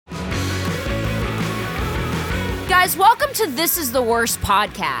guys, welcome to This Is the Worst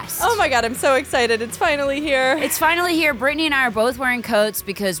podcast. Oh my God, I'm so excited. It's finally here. It's finally here. Brittany and I are both wearing coats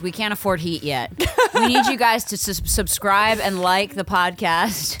because we can't afford heat yet. We need you guys to subscribe and like the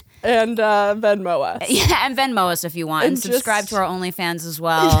podcast. And Venmo us. Yeah, and Venmo us if you want. And subscribe to our OnlyFans as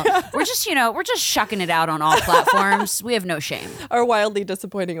well. Yeah. We're just shucking it out on all platforms. We have no shame. Our wildly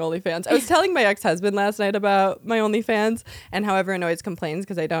disappointing OnlyFans. I was telling my ex-husband last night about my OnlyFans and how everyone always complains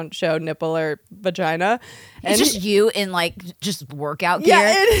because I don't show nipple or vagina. And it's just you in just workout gear.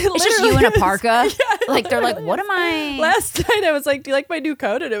 Yeah, it's just you in a parka. Yeah, they're like, what am I? Last night I was like, do you like my new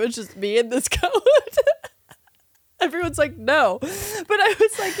coat? And it was just me in this coat. Everyone's like, no. But I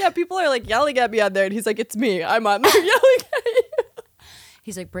was like, yeah, people are yelling at me on there. And he's like, it's me. I'm on there yelling at you.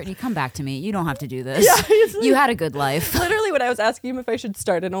 He's like, Brittany, come back to me. You don't have to do this. Yeah, you had a good life. Literally, when I was asking him if I should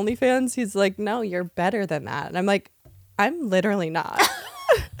start an OnlyFans, he's like, no, you're better than that. And I'm like, I'm literally not.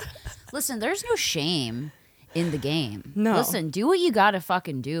 Listen, there's no shame in the game. No. Listen, do what you gotta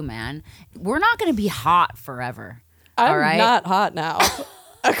fucking do, man. We're not gonna be hot forever. I'm all right? not hot now,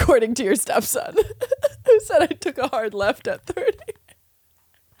 according to your stepson, who said I took a hard left at 30.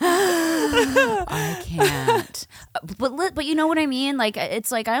 I can't. But you know what I mean?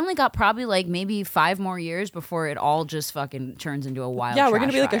 It's I only got probably maybe 5 more years before it all just fucking turns into a wild we're gonna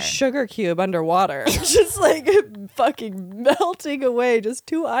be fire. like a sugar cube underwater. Just fucking melting away, just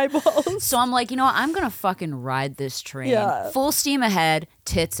 2 eyeballs. So I'm like, you know what? I'm gonna fucking ride this train. Yeah. Full steam ahead,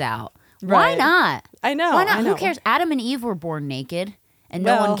 tits out. Right. Why not? I know. Why not? I know. Who cares? Adam and Eve were born naked and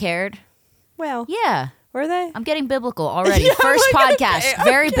no one cared. Well, yeah. Were they? I'm getting biblical already. Yeah, First podcast. Okay,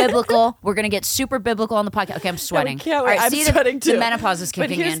 very biblical. We're going to get super biblical on the podcast. Okay, I'm sweating. I can't wait. All right, I'm sweating too. The menopause is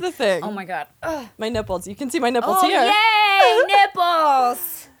kicking in. But here's the thing. Oh my God. Ugh. My nipples. You can see my nipples here. Yay!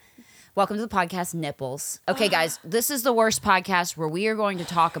 Nipples! Welcome to the podcast, Nipples. Okay, guys, this is the worst podcast where we are going to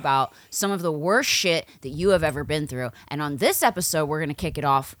talk about some of the worst shit that you have ever been through. And on this episode, we're going to kick it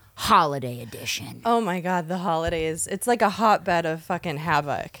off holiday edition. Oh my God, the holidays. It's like a hotbed of fucking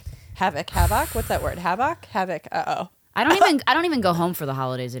havoc. Havoc? What's that word? Havoc? Uh-oh. I don't even go home for the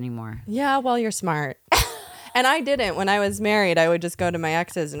holidays anymore. Yeah, well, you're smart. And I didn't. When I was married, I would just go to my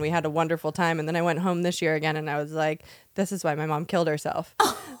ex's and we had a wonderful time. And then I went home this year again and I was like, this is why my mom killed herself.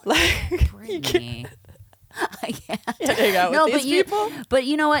 Brittany. I can't. Hang out with these people. But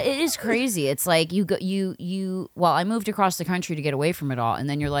you know what? It is crazy. It's like well, I moved across the country to get away from it all. And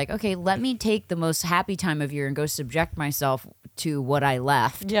then you're like, okay, let me take the most happy time of year and go subject myself to what I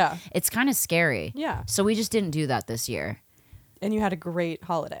left. Yeah. It's kind of scary. Yeah. So we just didn't do that this year. And you had a great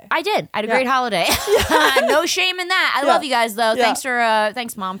holiday. I did. I had a great holiday. No shame in that. I love you guys though. Yeah.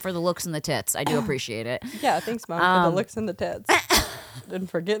 Thanks Mom for the looks and the tits. I do appreciate it. Yeah, thanks Mom for the looks and the tits. And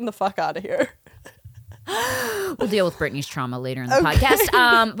for getting the fuck out of here. We'll deal with Brittany's trauma later in the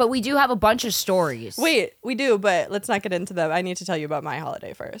podcast. But we do have a bunch of stories. Wait, we do, but let's not get into them. I need to tell you about my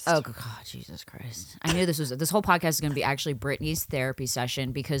holiday first. Oh God, Jesus Christ! I knew this whole podcast is going to be actually Brittany's therapy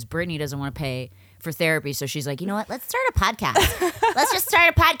session because Brittany doesn't want to pay for therapy, so she's like, you know what? Let's start a podcast. Let's just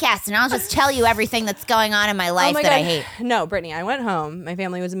start a podcast, and I'll just tell you everything that's going on in my life that I hate. No, Brittany, I went home. My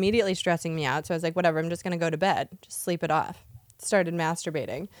family was immediately stressing me out, so I was like, whatever. I'm just going to go to bed. Just sleep it off. Started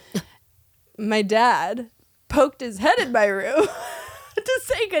masturbating. My dad poked his head in my room to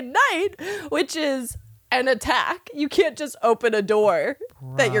say goodnight, which is an attack. You can't just open a door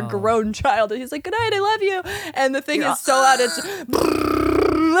that your grown child. And he's like, good night, I love you. And the thing is so loud, it's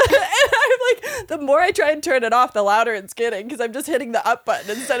and I'm like, the more I try and turn it off, the louder it's getting because I'm just hitting the up button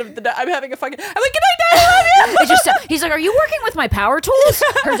instead of I'm having a fucking, I'm like, good night, Dad, I love you. He's like, are you working with my power tools?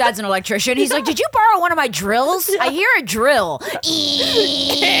 Her dad's an electrician. He's like, did you borrow one of my drills? Yeah. I hear a drill.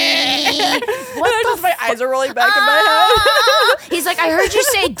 My eyes are rolling back in my head. He's like, I heard you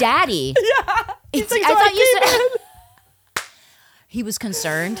say daddy. Yeah. He's like, I thought you said... He was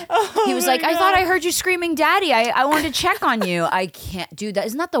concerned. Oh, he was like, God. I thought I heard you screaming daddy. I wanted to check on you. I can't do that.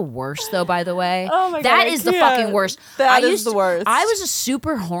 Isn't that the worst though, by the way? Oh my God. That is the fucking worst. That is the worst. I was a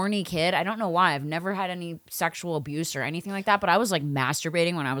super horny kid. I don't know why. I've never had any sexual abuse or anything like that, but I was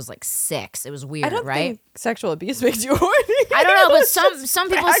masturbating when I was 6. It was weird, I don't right? think sexual abuse makes you horny. I don't know, but some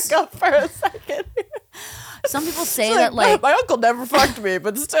people back up for a second. Some people say that my uncle never fucked me,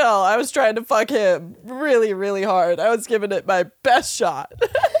 but still, I was trying to fuck him really, really hard. I was giving it my best shot.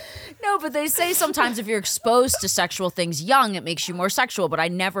 No, but they say sometimes if you're exposed to sexual things young, it makes you more sexual. But I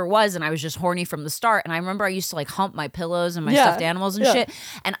never was, and I was just horny from the start. And I remember I used to hump my pillows and my stuffed animals and shit.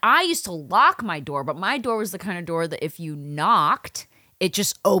 And I used to lock my door, but my door was the kind of door that if you knocked, it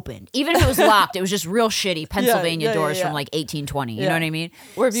just opened. Even if it was locked, it was just real shitty Pennsylvania doors from 1820. You know what I mean?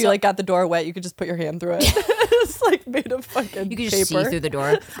 Or if you got the door wet, you could just put your hand through it. It's made of fucking You could just paper. see through the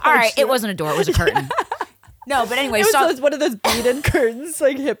door. All right, it wasn't a door, it was a curtain. No, but anyway. It was one of those beaded curtains,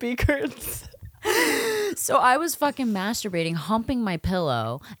 like hippie curtains. So I was fucking masturbating, humping my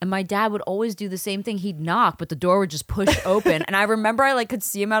pillow, and my dad would always do the same thing. He'd knock, but the door would just push open. And I remember I like could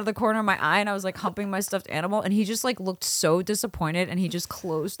see him out of the corner of my eye, and I was like humping my stuffed animal, and he just like looked so disappointed, and he just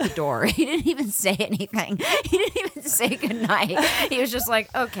closed the door. He didn't even say anything. He didn't even say goodnight. He was just like,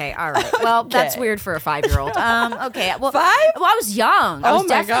 okay, all right. Well, that's weird for a 5-year-old. Okay. Well, 5? Well, I was young. I was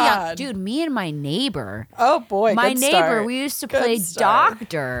definitely God. young. Dude, me and my neighbor. Oh boy, My good neighbor, start. we used to Good play start.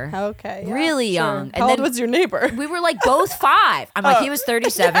 doctor. Okay. Yeah, Really sure. young. How old was your neighbor? We were like both 5. I'm like, he was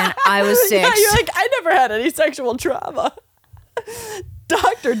 37. I was 6. Yeah, you're like, I never had any sexual trauma.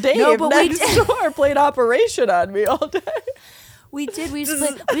 Dr. Dave next door played Operation on me all day. We did. We used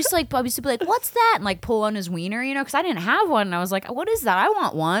to be like, what's that? And like pull on his wiener, you know, because I didn't have one. And I was like, what is that? I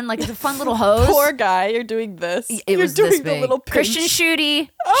want one. Like, it's a fun little hose. Poor guy, you're doing this. It was doing this the big. little pinch. Christian Shooty.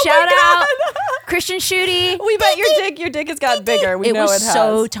 Oh Shout my out. God. Christian Shooty. We bet your dick has gotten bigger. We know it has.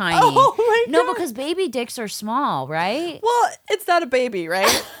 So tiny. Oh my God. No, because baby dicks are small, right? Well, it's not a baby,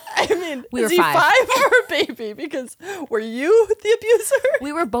 right? I mean, We were is he 5. 5 or a baby? Because were you the abuser?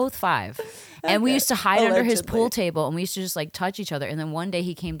 We were both 5. And we used to hide under his Allegedly. pool table, and we used to just like touch each other. And then one day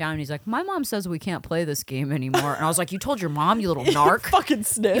he came down and he's like, my mom says we can't play this game anymore. And I was like, you told your mom, you little narc? Fucking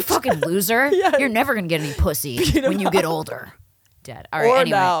snitch. You fucking loser. Yeah. You're never going to get any pussy when you get older. Dead. All right, Or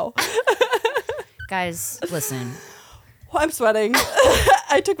anyway. now. Guys, listen. I'm sweating.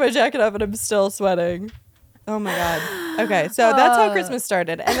 I took my jacket off and I'm still sweating. Oh my God. Okay, so that's how Christmas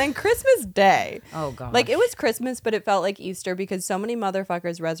started. And then Christmas Day. Oh God. Like, it was Christmas, but it felt like Easter because so many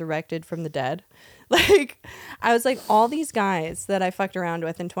motherfuckers resurrected from the dead. Like, I was like, all these guys that I fucked around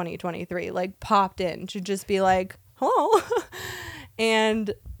with in 2023, like, popped in to just be like, hello.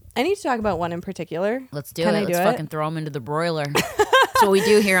 And I need to talk about one in particular. Let's do it. Let's fucking throw them into the broiler. That's what we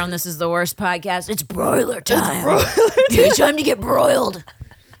do here on This Is the Worst podcast. It's broiler time. It's time to get broiled.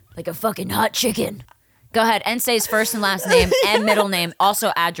 Like a fucking hot chicken. Go ahead. And say his first and last name and middle name.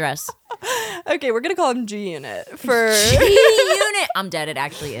 Also address. Okay, we're going to call him G-Unit for... G-Unit. I'm dead. It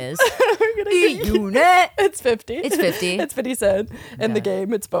actually is. G-Unit. It's 50. It's 50. It's 50 Cent. In the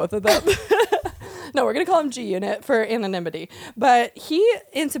game, it's both of them. No, we're going to call him G-Unit for anonymity. But he,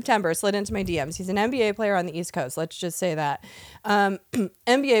 in September, slid into my DMs. He's an NBA player on the East Coast. Let's just say that.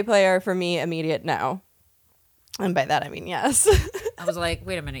 NBA player, for me, immediate no. And by that, I mean yes. I was like,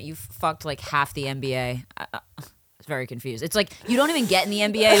 wait a minute. You fucked like half the NBA. I was very confused. It's like, you don't even get in the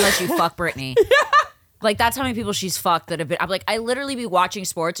NBA unless you fuck Britney. Yeah. Like, that's how many people she's fucked that have been. I'm like, I literally be watching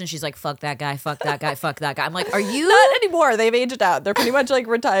sports and she's like, fuck that guy, fuck that guy, fuck that guy. I'm like, are you? Not anymore. They've aged out. They're pretty much like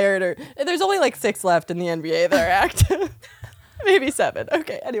retired, or there's only like 6 left in the NBA that are active. Maybe 7.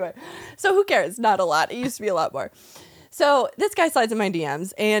 Okay, anyway. So who cares? Not a lot. It used to be a lot more. So this guy slides in my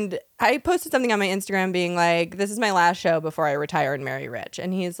DMs, and I posted something on my Instagram being like, this is my last show before I retire and marry rich.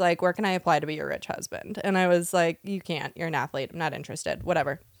 And he's like, where can I apply to be your rich husband? And I was like, you can't. You're an athlete. I'm not interested.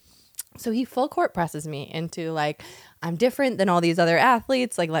 Whatever. So he full court presses me into like, I'm different than all these other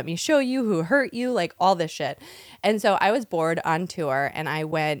athletes. Like, let me show you who hurt you, like all this shit. And so I was bored on tour, and I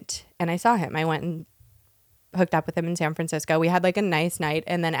went and I saw him. I went and hooked up with him in San Francisco. We had like a nice night.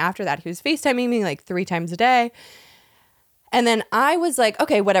 And then after that, he was FaceTiming me like 3 times a day. And then I was like,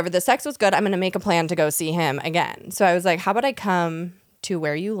 okay, whatever. The sex was good. I'm going to make a plan to go see him again. So I was like, how about I come to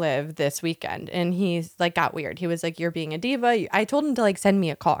where you live this weekend? And he's like, got weird. He was like, you're being a diva. I told him to like send me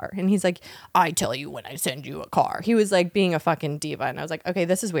a car. And he's like, I tell you when I send you a car. He was like being a fucking diva. And I was like, okay,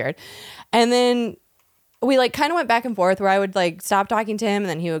 this is weird. And then we like kind of went back and forth where I would like stop talking to him and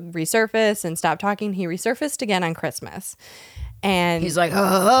then he would resurface and stop talking. He resurfaced again on Christmas. And he's like,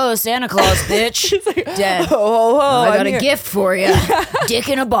 oh, Santa Claus, bitch. He's like, dead. Oh, I got a gift for you. Dick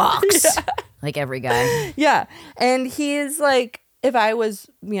in a box. Yeah. Like every guy. Yeah. And he's like, if I was,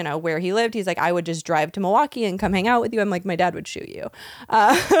 you know, where he lived, he's like, I would just drive to Milwaukee and come hang out with you. I'm like, my dad would shoot you.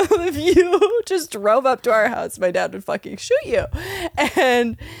 If you just drove up to our house, my dad would fucking shoot you.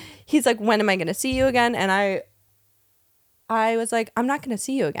 And he's like, when am I going to see you again? And I was like, I'm not going to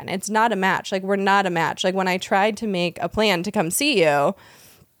see you again. It's not a match. Like, we're not a match. Like, when I tried to make a plan to come see you,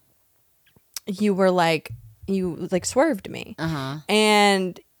 you were like, you like swerved me. Uh-huh.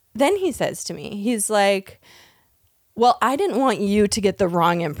 And then he says to me, he's like, well, I didn't want you to get the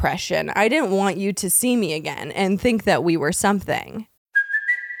wrong impression. I didn't want you to see me again and think that we were something.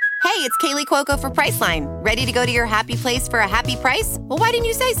 Hey, it's Kaylee Cuoco for Priceline. Ready to go to your happy place for a happy price? Well, why didn't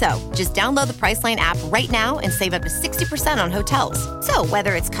you say so? Just download the Priceline app right now and save up to 60% on hotels. So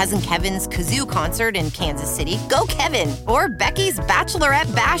whether it's Cousin Kevin's Kazoo Concert in Kansas City, go Kevin, or Becky's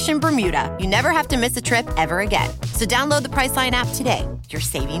Bachelorette Bash in Bermuda, you never have to miss a trip ever again. So download the Priceline app today. Your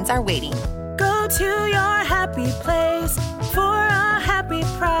savings are waiting. Go to your happy place for a happy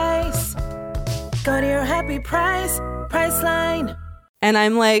price. Go to your happy price, Priceline. And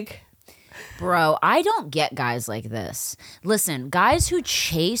I'm like, bro, I don't get guys like this. Listen, guys who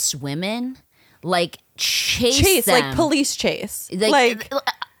chase women, like chase them. like police chase.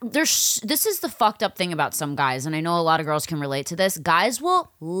 This is the fucked up thing about some guys, and I know a lot of girls can relate to this. Guys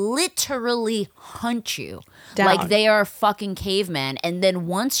will literally hunt you down. Like they are fucking cavemen, and then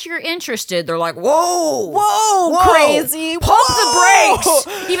once you're interested, they're like, whoa, crazy, pump the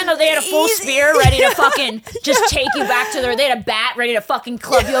brakes, even though they had a full spear ready to fucking just take you back to they had a bat ready to fucking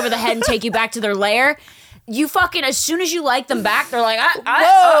club you over the head and take you back to their lair. You fucking, as soon as you like them back, they're like,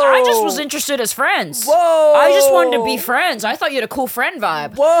 I just was interested as friends. Whoa. I just wanted to be friends. I thought you had a cool friend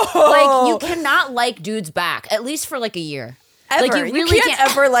vibe. Whoa. Like, you cannot like dudes back, at least for like a year. Ever. Like, you really can't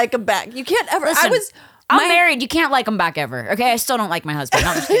ever like them back. You can't ever. Listen, I'm married. You can't like them back ever. Okay? I still don't like my husband. No,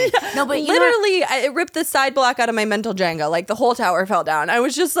 I'm just kidding. No, but literally, it ripped the side block out of my mental Jenga. Like, the whole tower fell down. I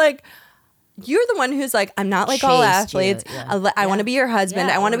was just like, you're the one who's like, I'm not like all athletes. I want to be your husband.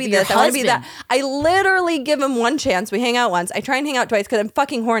 I want to be this. I want to be that. I literally give him one chance. We hang out once. I try and hang out twice because I'm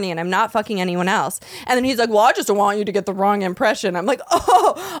fucking horny and I'm not fucking anyone else. And then he's like, well, I just don't want you to get the wrong impression. I'm like,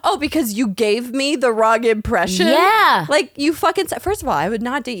 oh, because you gave me the wrong impression? Yeah. Like, you fucking, first of all, I would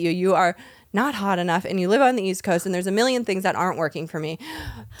not date you. You are not hot enough, and you live on the East Coast, and there's a million things that aren't working for me.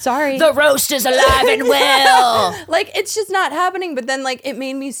 Sorry. The roast is alive and well. Like, it's just not happening. But then, like, it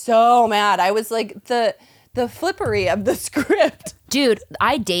made me so mad. I was like, the flippery of the script. Dude,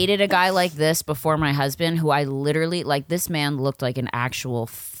 I dated a guy like this before my husband, who I literally, like, this man looked like an actual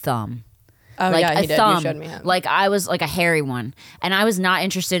thumb. Oh, like yeah, he did. thumb. You showed me him. Like, I was like a hairy one, and I was not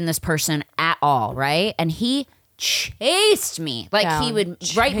interested in this person at all, right? And he chased me. Like, he would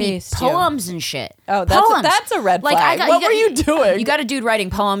write me poems and shit. Oh, that's a red flag. What were you doing? You got a dude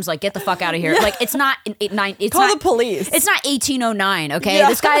writing poems like, get the fuck out of here. Like, it's not Call the police. It's not 1809, okay? Yeah.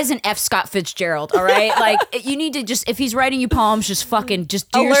 This guy is an F. Scott Fitzgerald, all right? Like, you need to just, if he's writing you poems, just fucking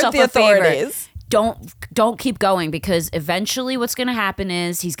just do alert yourself the a authorities. Favor. Don't keep going, because eventually what's going to happen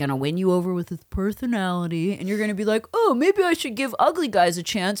is he's going to win you over with his personality, and you're going to be like, oh, maybe I should give ugly guys a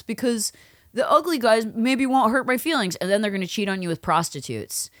chance because the ugly guys maybe won't hurt my feelings, and then they're going to cheat on you with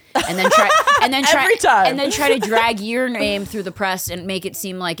prostitutes, and then try every time. and then try to drag your name through the press and make it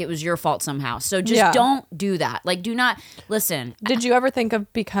seem like it was your fault somehow. So just don't do that. Like, do not listen. Did you ever think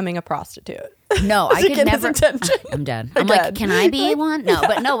of becoming a prostitute? No, I could never. I'm dead. I'm like, can I be one? No,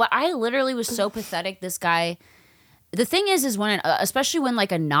 but I literally was so pathetic. This guy. The thing is when, especially when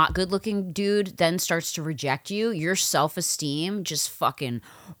like a not good looking dude then starts to reject you, your self-esteem just fucking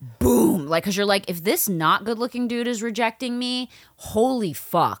boom. Like, cause you're like, if this not good looking dude is rejecting me, holy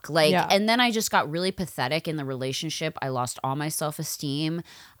fuck. Like, and then I just got really pathetic in the relationship. I lost all my self-esteem.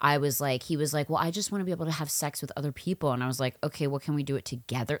 I was like, he was like, well, I just want to be able to have sex with other people. And I was like, okay, well, can we do it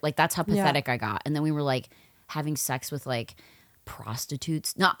together? Like, that's how pathetic I got. And then we were like having sex with like porn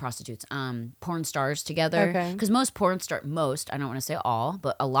stars together, because most I don't want to say all,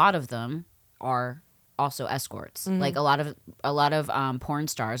 but a lot of them are also escorts. Like a lot of porn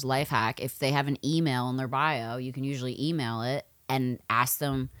stars, life hack, if they have an email in their bio, you can usually email it and ask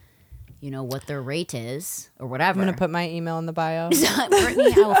them, what their rate is or whatever. I'm gonna put my email in the bio.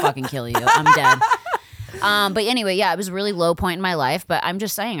 Brittany, I will fucking kill you. I'm dead. But anyway, it was a really low point in my life, but I'm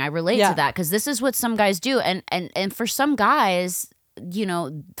just saying I relate to that, because this is what some guys do. And for some guys,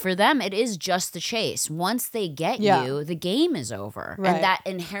 for them, it is just the chase. Once they get you, the game is over. Right. And that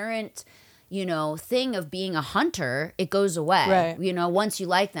inherent, thing of being a hunter, it goes away, once you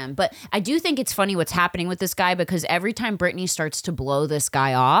like them. But I do think it's funny what's happening with this guy, because every time Brittany starts to blow this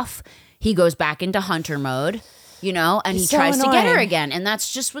guy off, he goes back into hunter mode. And he tries to get her again. And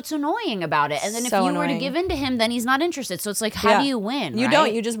that's just what's annoying about it. And then if you were to give in to him, then he's not interested. So it's like, how do you win? You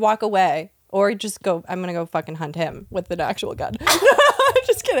don't. You just walk away. Or just go, I'm going to go fucking hunt him with an actual gun.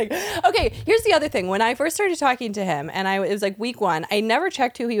 Just kidding. Okay, here's the other thing. When I first started talking to him, and it was like week 1, I never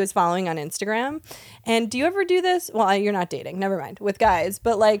checked who he was following on Instagram. And do you ever do this? Well, you're not dating. Never mind. With guys.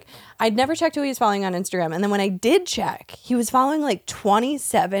 But like, I'd never checked who he was following on Instagram. And then when I did check, he was following like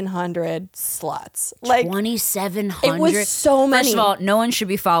 2,700 sluts. Like 2,700? It was so many. First of all, no one should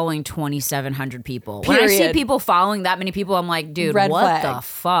be following 2,700 people. When I see people following that many people, I'm like, dude, red what flag. the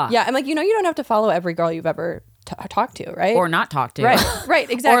fuck? Yeah, I'm like, you don't have to follow every girl you've ever talked to, right? Or not talked to. Right,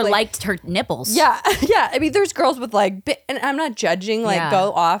 exactly. Or liked her nipples. Yeah. I mean, there's girls with like, and I'm not judging, like,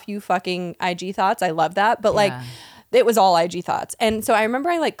 go off, you fucking IG thoughts. I love that. But like, It was all IG thoughts. And so I remember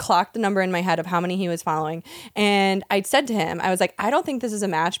I like clocked the number in my head of how many he was following. And I said to him, I was like, I don't think this is a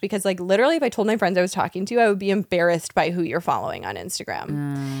match because like literally if I told my friends I was talking to, I would be embarrassed by who you're following on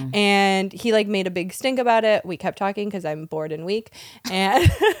Instagram. And he like made a big stink about it. We kept talking because I'm bored and weak.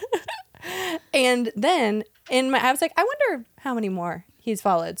 And and then I was like, I wonder how many more he's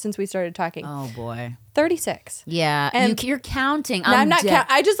followed since we started talking. Oh boy. 36. Yeah, and you're counting. I'm not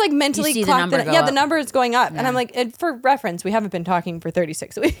I just like mentally clocked it. Yeah, the number is going up. Yeah. And I'm like, and for reference, we haven't been talking for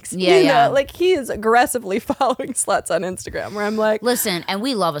 36 weeks. Yeah, you yeah. know, like he is aggressively following sluts on Instagram where I'm like, listen, and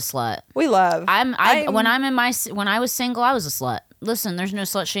we love a slut. We love. When I was single, I was a slut. Listen, there's no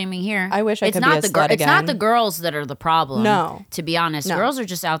slut shaming here. I wish I could be a slut again. It's not the girls that are the problem. No. To be honest. No. Girls are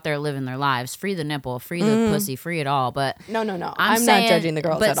just out there living their lives. Free the nipple, free the pussy, free it all. But No. I'm not judging the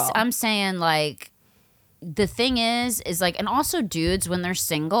girls at all. I'm saying like the thing is like, and also dudes when they're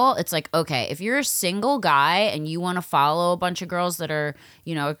single, it's like, okay, if you're a single guy and you want to follow a bunch of girls that are,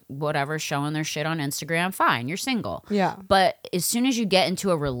 you know, whatever, showing their shit on Instagram, fine, you're single. Yeah. But as soon as you get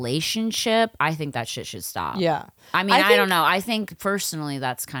into a relationship, I think that shit should stop. Yeah. I mean, I don't know. I think personally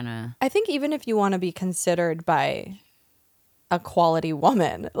that's kind of... I think even if you want to be considered by a quality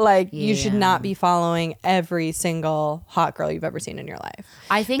woman, like you should not be following every single hot girl you've ever seen in your life.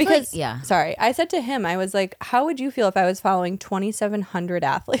 I think because, like, sorry, I said to him, I was like, how would you feel if I was following 2,700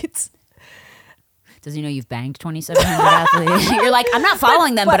 athletes? Does he know you've banged 2,700 athletes? You're like, I'm not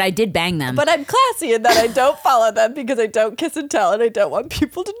following them, but I did bang them. But I'm classy in that I don't follow them because I don't kiss and tell and I don't want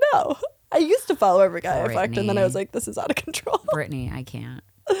people to know. I used to follow every guy I fucked and then I was like, this is out of control. Brittany, I can't.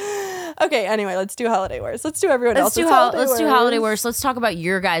 Okay, anyway, let's do holiday worst. Let's do everyone Let's else's let's do holiday worst. Let's talk about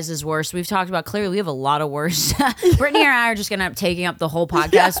your guys' worst. We've talked about, clearly we have a lot of worst. Brittany and I are just going to end up taking up the whole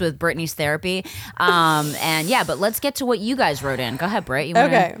podcast with Brittany's therapy. And yeah, but let's get to what you guys wrote in. Go ahead, Britt. You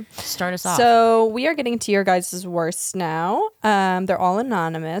want to start us off? So we are getting to your guys' worst now. They're all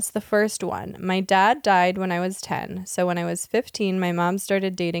anonymous. The first one, my dad died when I was 10. So when I was 15, my mom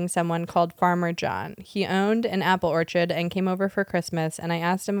started dating someone called Farmer John. He owned an apple orchard and came over for Christmas, and I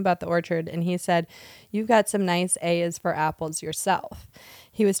asked him about the orchard, and he said, "You've got some nice A's for apples yourself."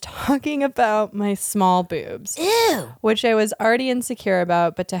 He was talking about my small boobs. Ew. Which I was already insecure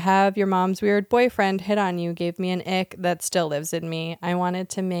about, but to have your mom's weird boyfriend hit on you gave me an ick that still lives in me. I wanted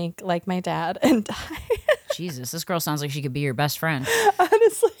to make like my dad and die. Jesus, this girl sounds like she could be your best friend.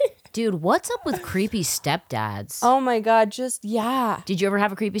 Honestly. Dude, what's up with creepy stepdads? Oh my God, just, yeah. Did you ever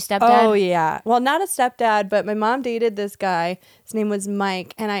have a creepy stepdad? Oh yeah. Well, not a stepdad, but my mom dated this guy. His name was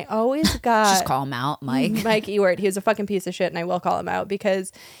Mike, and I always got... Just call him out, Mike. Mike Ewert. He was a fucking piece of shit, and I will call him out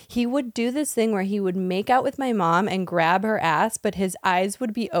because he would do this thing where he would make out with my mom and grab her ass, but his eyes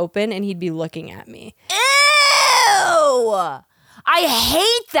would be open and he'd be looking at me. Ew! I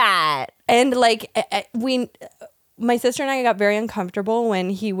hate that. And like my sister and I got very uncomfortable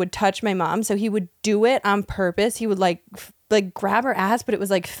when he would touch my mom. So he would do it on purpose. He would like grab her ass, but it was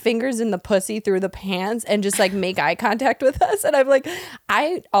like fingers in the pussy through the pants and just like make eye contact with us. And I'm like,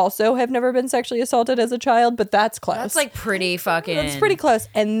 I also have never been sexually assaulted as a child, but that's close. That's like pretty fucking... That's pretty close.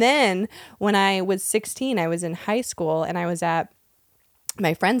 And then when I was 16, I was in high school and I was at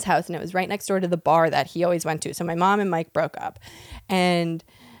my friend's house, and it was right next door to the bar that he always went to. So my mom and Mike broke up, and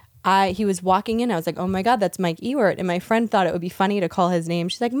he was walking in. I was like, oh my God, that's Mike Ewert. And my friend thought it would be funny to call his name.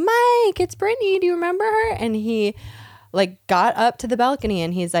 She's like, Mike, it's Brittany. Do you remember her? And he like got up to the balcony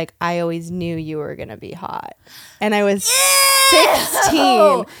and he's like, I always knew you were going to be hot. And I was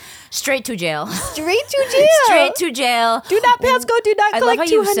 16. Straight to jail. Straight to jail. Straight to jail. Do not pass go. Do not collect. I love how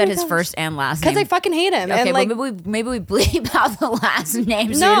you said his $200. first and last name. Because I fucking hate him. Okay, and like, well, maybe we bleep out the last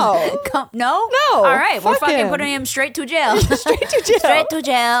name. No. No? No. All right, we're Fuck fucking him. putting him straight to jail. Straight to jail. Straight to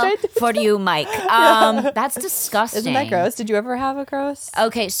jail Straight to for you, Mike. That's disgusting. Isn't that gross? Did you ever have a gross?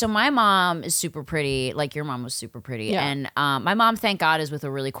 Okay, so my mom is super pretty. Like your mom was super pretty. Yeah. And my mom, thank God, is with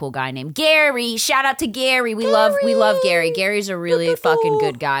a really cool guy named Gary. Shout out to Gary. We love Gary. Gary's a really fucking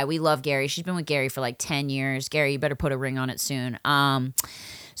good guy. We love Gary. She's been with Gary for like 10 years. Gary, you better put a ring on it soon.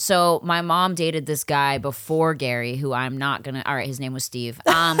 So my mom dated this guy before Gary, who I'm not gonna. All right, his name was Steve.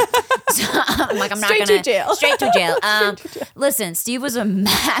 So I'm like, I'm not Straight gonna. to jail. Straight to jail. Listen, Steve was a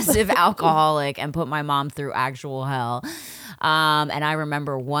massive alcoholic and put my mom through actual hell. And I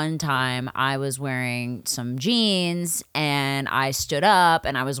remember one time I was wearing some jeans and I stood up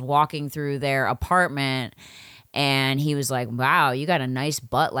and I was walking through their apartment and he was like, wow, you got a nice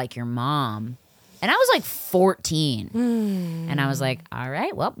butt like your mom. And I was like 14. And I was like, all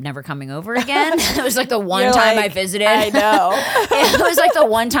right, well, never coming over again. It was like the one time I visited. I know. It was like the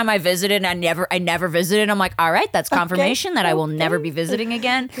one time I visited and I never visited. I'm like, all right, that's confirmation that I will never be visiting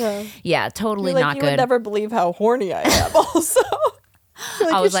again. Yeah, totally not you good. would never believe how horny I am also.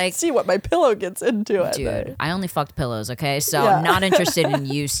 I was like, see what my pillow gets into it. dude, I only fucked pillows, okay? So I'm not interested in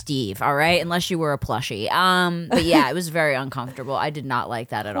you, Steve, all right? Unless you were a plushie. But yeah, it was very uncomfortable. I did not like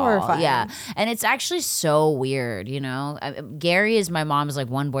that at all. Yeah. And it's actually so weird, you know? Gary is my mom's like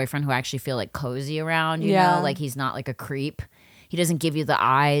one boyfriend who I actually feel like cozy around, you know? Like he's not like a creep. He doesn't give you the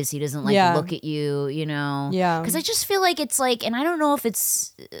eyes. He doesn't like look at you, you know? Yeah. Because I just feel like it's like, and I don't know if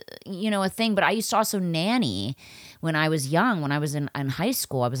it's, you know, a thing, but I used to also nanny when I was young. When I was in high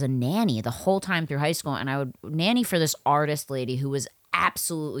school, I was a nanny the whole time through high school. And I would nanny for this artist lady who was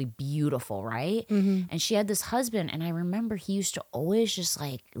absolutely beautiful, right? And she had this husband, and I remember he used to always just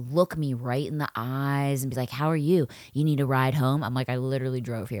like look me right in the eyes and be like, how are you? You need a ride home? I'm like, I literally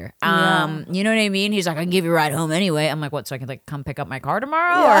drove here. You know what I mean? He's like, I can give you a ride home anyway. I'm like, what, so I can like come pick up my car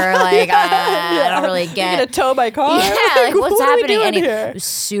tomorrow? Or like, I don't really get. You're gonna tow my car? Yeah, like what's what happening? Are we doing And here? it was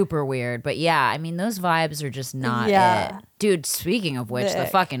super weird. But yeah, I mean, those vibes are just not it. Dude, speaking of which, the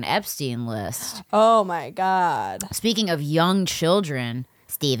fucking Epstein list. Oh my God. Speaking of young children,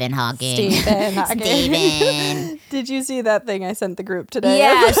 Stephen Hawking. Stephen. Did you see that thing I sent the group today?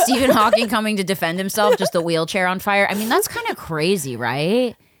 Yeah, Stephen Hawking coming to defend himself, just the wheelchair on fire. I mean, that's kind of crazy,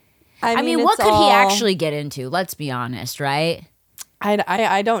 right? I mean what could he actually get into? Let's be honest, right?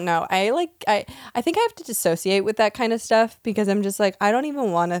 I don't know. I think I have to dissociate with that kind of stuff because I'm just like, I don't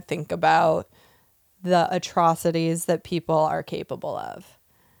even want to think about the atrocities that people are capable of.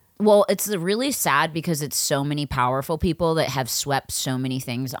 Well, it's really sad because it's so many powerful people that have swept so many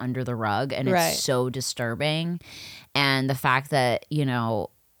things under the rug, and it's so disturbing. And the fact that, you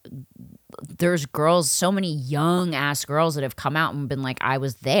know, there's girls, so many young ass girls that have come out and been like, I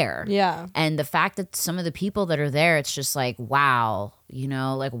was there. Yeah. And the fact that some of the people that are there, it's just like, wow, you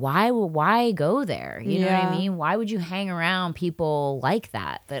know, like why go there? You know what I mean? Why would you hang around people like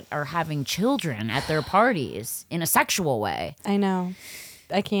that are having children at their parties in a sexual way? I know.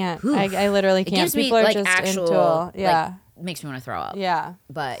 I can't. I literally can't. It gives people me are like just actual, like, makes me want to throw up. Yeah.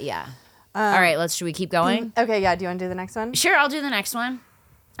 But yeah. All right, should we keep going? Okay, yeah. Do you want to do the next one? Sure, I'll do the next one.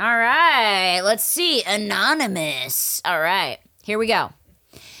 All right, let's see. Anonymous. All right, here we go.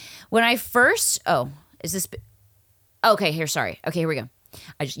 When I first, is this? Okay, here. Sorry. Okay, here we go.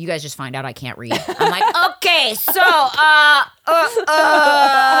 You guys just find out I can't read. I'm like, okay, so,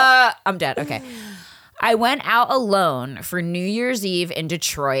 I'm dead. Okay. I went out alone for New Year's Eve in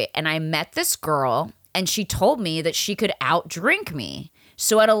Detroit, and I met this girl, and she told me that she could outdrink me.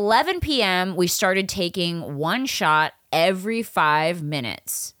 So at 11 p.m., we started taking one shot every 5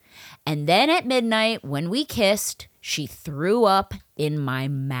 minutes. And then at midnight, when we kissed, she threw up in my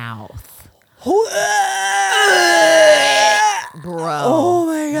mouth. Bro. Oh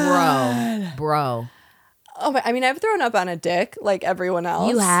my God. Bro. Oh my, I mean, I've thrown up on a dick like everyone else.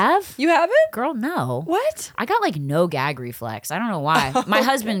 You have? You haven't? Girl, no. What? I got like no gag reflex. I don't know why. My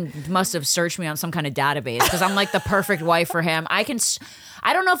husband must have searched me on some kind of database because I'm like the perfect wife for him. I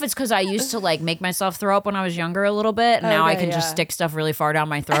don't know if it's because I used to like make myself throw up when I was younger a little bit. And now I can just stick stuff really far down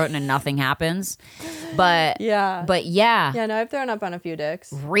my throat and then nothing happens. But yeah. Yeah, no, I've thrown up on a few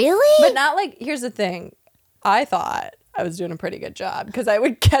dicks. Really? But not like, here's the thing. I thought I was doing a pretty good job because I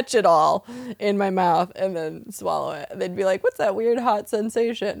would catch it all in my mouth and then swallow it. And they'd be like, what's that weird hot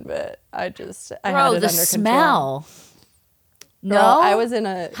sensation? But I had it under control. Smell. No, Girl, I was in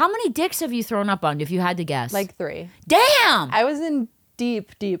a... How many dicks have you thrown up on, if you had to guess? Like 3. Damn! I was in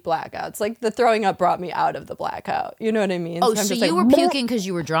deep blackouts. Like the throwing up brought me out of the blackout. You know what I mean? Oh, so you were puking because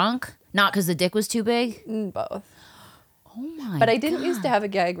you were drunk? Not because the dick was too big? Both. Oh my But I didn't used to have a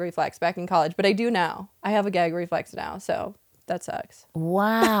gag reflex back in college, but I do now. I have a gag reflex now, so that sucks.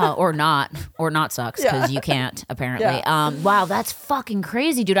 Wow. Or not sucks because you can't, apparently. Yeah. Wow, that's fucking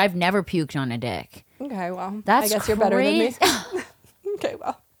crazy, dude. I've never puked on a dick. Okay, well, That's I guess you're better than me. Okay,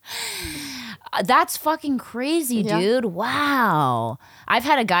 well. That's fucking crazy, dude. Wow. I've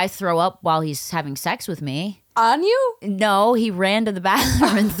had a guy throw up while he's having sex with me. On you? No, he ran to the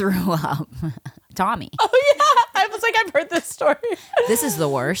bathroom and threw up. Tommy. Oh, yeah. I was like, I've heard this story. This is the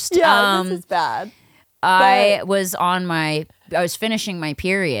worst. Yeah, this is bad. I was finishing my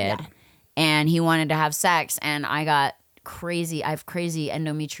period and he wanted to have sex and I have crazy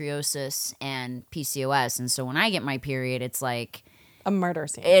endometriosis and PCOS. And so when I get my period, it's like a murder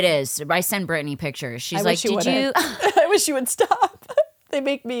scene. It is. I send Brittany pictures. She's like, did you? I wish you would stop. They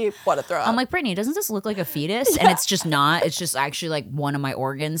make me want to throw up. I'm like, Brittany, doesn't this look like a fetus? And it's just not. It's just actually like one of my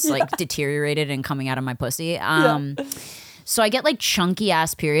organs like deteriorated and coming out of my pussy. So I get like chunky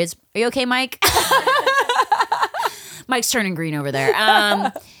ass periods. Are you okay, Mike? Mike's turning green over there.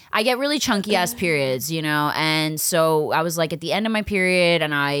 I get really chunky ass periods, you know? And so I was like at the end of my period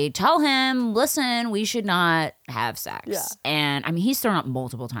and I tell him, listen, we should not have sex. Yeah. And I mean, he's thrown up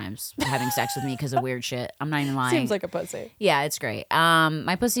multiple times having sex with me because of weird shit. I'm not even lying. Seems like a pussy. Yeah, it's great.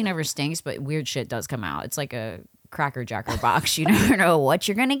 My pussy never stinks, but weird shit does come out. It's like a Cracker Jacker box. You never know what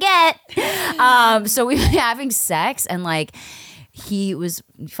you're going to get. So we were having sex and like, he was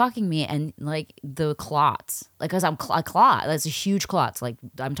fucking me and like the clots, like cause I'm a clot. That's a huge clots. Like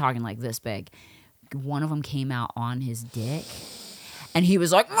I'm talking like this big. One of them came out on his dick. And he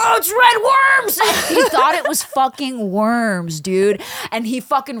was like, oh, it's red worms. And he thought it was fucking worms, dude. And he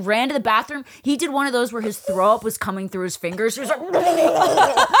fucking ran to the bathroom. He did one of those where his throw up was coming through his fingers. He was like,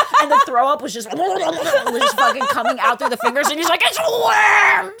 and the throw up was just fucking coming out through the fingers. And he's like, it's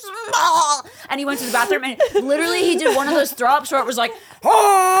worms. And he went to the bathroom and literally he did one of those throw ups where it was like,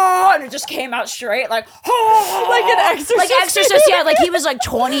 oh, and it just came out straight, like, oh, like an exorcist. Like exorcist, yeah. Like he was like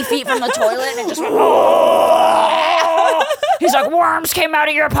 20 feet from the toilet and it just went, oh. He's like, worms came out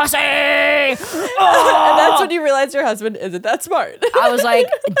of your pussy. And that's when you realize your husband isn't that smart. I was like,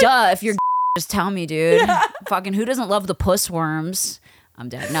 duh, if you're just tell me, dude. Yeah. Fucking who doesn't love the puss worms? I'm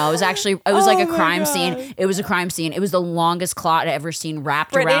dead. No, it was like a crime scene. It was a crime scene. It was the longest clot I'd ever seen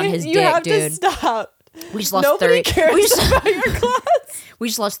wrapped around his dick, dude. You have to stop. We just lost Nobody 30. cares about your clots. We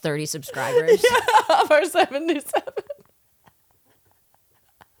just lost 30 subscribers. Yeah, of our 77.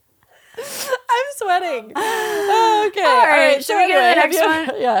 I'm sweating. Okay. All right. Should we get to the next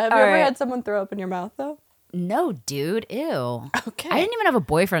one? Yeah. Have you ever right. had someone throw up in your mouth, though? No, dude. Ew. Okay. I didn't even have a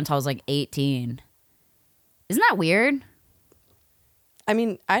boyfriend until I was like 18. Isn't that weird? I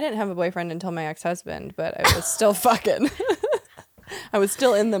mean, I didn't have a boyfriend until my ex-husband, but I was still fucking. I was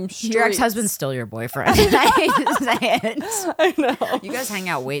still in them streets. Your ex-husband's still your boyfriend. I hate to say it. I know. You guys hang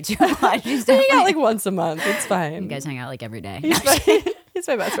out way too much. We hang out like once a month. It's fine. You guys hang out like every day. He's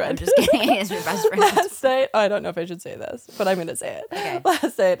my best friend. I'm just kidding. He's your best friend. Last night, I don't know if I should say this, but I'm going to say it. Okay.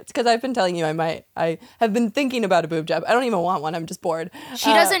 Last night, it's because I've been telling you I have been thinking about a boob job. I don't even want one. I'm just bored.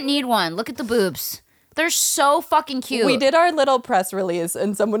 She doesn't need one. Look at the boobs. They're so fucking cute. We did our little press release,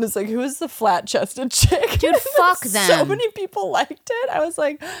 and someone was like, "Who's the flat-chested chick?" Dude, fuck them. So many people liked it. I was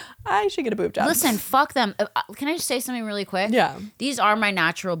like, I should get a boob job. Listen, fuck them. Can I just say something really quick? Yeah. These are my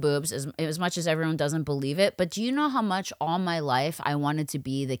natural boobs, as much as everyone doesn't believe it. But do you know how much all my life I wanted to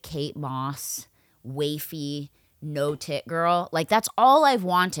be the Kate Moss, wafy, no tit girl? Like, that's all I've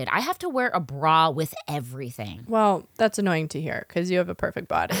wanted. I have to wear a bra with everything. Well, that's annoying to hear because you have a perfect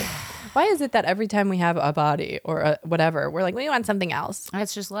body. Why is it that every time we have a body or whatever, we're like, we want something else?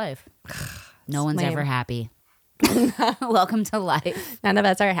 That's just life. No one's lame. ever happy. Welcome to life. None of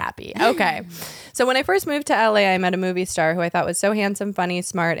us are happy. Okay. So when I first moved to LA, I met a movie star who I thought was so handsome, funny,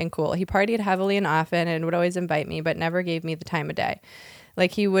 smart, and cool. He partied heavily and often and would always invite me, but never gave me the time of day.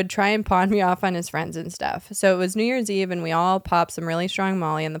 Like, he would try and pawn me off on his friends and stuff. So it was New Year's Eve, and we all popped some really strong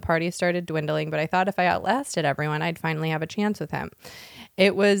Molly, and the party started dwindling. But I thought if I outlasted everyone, I'd finally have a chance with him.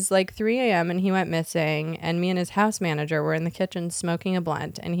 It was like 3 a.m. and he went missing, and me and his house manager were in the kitchen smoking a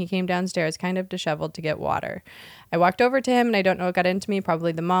blunt, and he came downstairs kind of disheveled to get water. I walked over to him, and I don't know what got into me,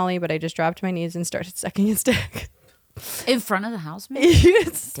 probably the Molly, but I just dropped my knees and started sucking his dick. In front of the housemaid?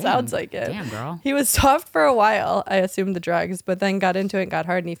 It sounds like it. Damn, girl. He was soft for a while. I assumed the drugs, but then got into it and got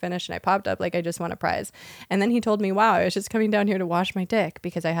hard, and he finished, and I popped up like I just won a prize. And then he told me, wow, I was just coming down here to wash my dick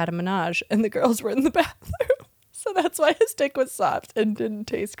because I had a menage, and the girls were in the bathroom. So that's why his dick was soft and didn't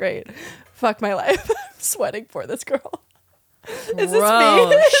taste great. Fuck my life. I'm sweating for this girl. Is this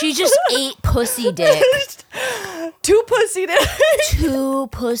me? She just ate pussy dick. 2 pussy dick. 2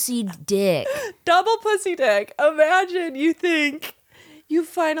 pussy dick. Double pussy dick. Imagine you think you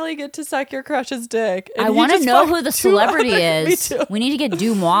finally get to suck your crush's dick. I want to know who the celebrity is. We need to get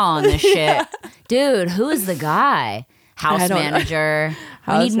Dumois on this shit. Dude, who is the guy? House manager.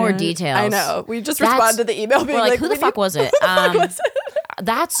 We need more details. I know. We just responded to the email being like, who the fuck was it?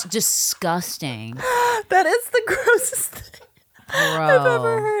 That's disgusting. That is the grossest thing I've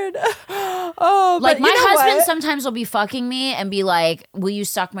ever heard. Oh, like, but my husband what? sometimes will be fucking me and be like, will you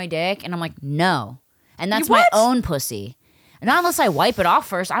suck my dick? And I'm like, no. And that's my own pussy. Not unless I wipe it off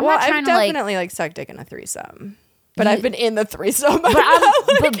first. I'm not trying to I've definitely like sucked dick in a threesome. But I've been in the threesome. But I'm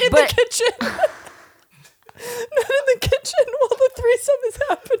in the kitchen. Not in the kitchen while the threesome is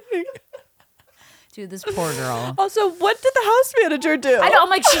happening. Dude, this poor girl. Also, what did the house manager do? I know. I'm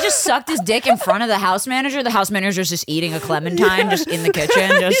like, she just sucked his dick in front of the house manager. The house manager's just eating a clementine, just in the kitchen,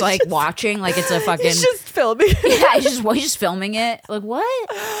 just like watching, like it's a fucking. He's just filming. Yeah, he's just filming it. Like what?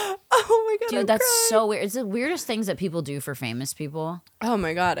 Oh my god, Dude, I'm that's crying. so weird. It's the weirdest things that people do for famous people. Oh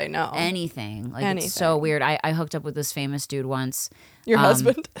my god, I know. Anything. Like Anything. it's so weird. I hooked up with this famous dude once. Your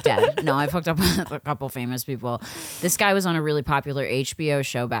husband? Dead. No, I've hooked up with a couple famous people. This guy was on a really popular HBO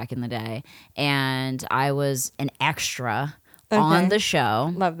show back in the day, and I was an extra on the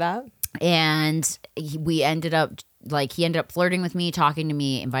show. Love that. And he ended up flirting with me, talking to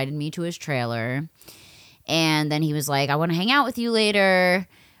me, invited me to his trailer. And then he was like, I want to hang out with you later.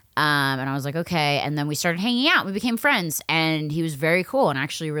 And I was like, okay. And then we started hanging out. We became friends. And he was very cool and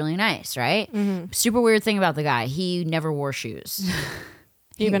actually really nice, right? Mm-hmm. Super weird thing about the guy. He never wore shoes.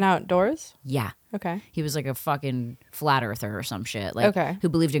 Even outdoors? Yeah. Okay. He was like a fucking flat earther or some shit. Like, who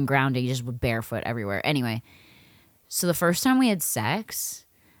believed in grounding. He just was barefoot everywhere. Anyway, so the first time we had sex,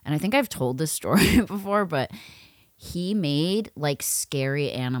 and I think I've told this story before, but he made like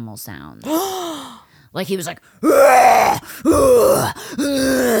scary animal sounds. Like he was like, and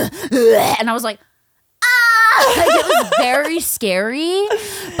I was like, ah! Like it was very scary,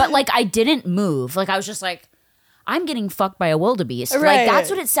 but like I didn't move. Like I was just like, I'm getting fucked by a wildebeest. Right. Like that's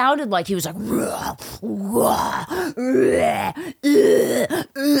what it sounded like. He was like, and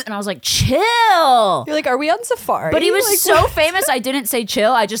I was like, chill. You're like, are we on safari? But he was like, so famous, I didn't say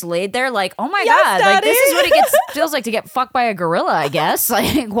chill. I just laid there like, oh my Yes, God. Like Daddy. this is what it feels like to get fucked by a gorilla, I guess.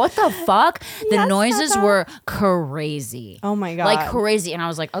 Like, what the fuck? The Yes, noises Papa. were crazy. Oh my God. Like crazy. And I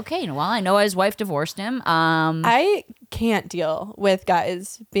was like, okay, well, I know his wife divorced him. I can't deal with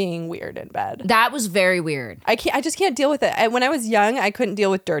guys being weird in bed. That was very weird. I just can't deal with it. When I was young, I couldn't deal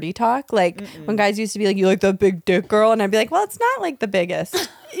with dirty talk. Like when guys used to be like, "You like the big dick girl," and I'd be like, "Well, it's not like the biggest."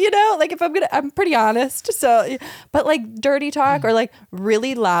 You know, like if I'm pretty honest. So, but like dirty talk or like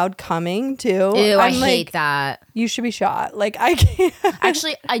really loud coming too. Ew, I I'm hate like, that. You should be shot. Like I can't.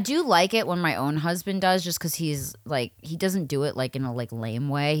 Actually, I do like it when my own husband does, just because he's like, he doesn't do it like in a like lame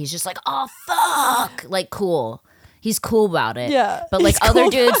way. He's just like, oh fuck, like cool. He's cool about it. Yeah, But like he's other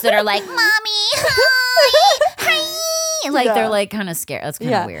cool dudes that are like, mommy, hi. Like Yeah. they're like kind of scared. That's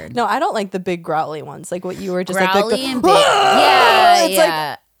kind of weird. No, I don't like the big growly ones. Like what you were just Growly like. and big. Yeah, It's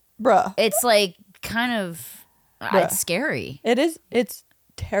yeah. Bruh. It's like kind of, it's scary. It is. It's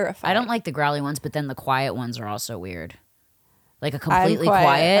terrifying. I don't like the growly ones, but then the quiet ones are also weird. Like a I'm completely quiet.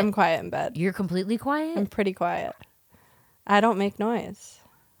 quiet. I'm quiet in bed. You're completely quiet? I'm pretty quiet. I don't make noise.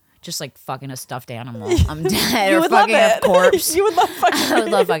 Just like fucking a stuffed animal. I'm dead. You Or would love fucking a it. corpse. You would love fucking I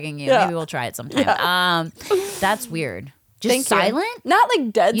would love fucking you. Yeah. Maybe we'll try it sometime. That's weird. Just Thank you. silent? Not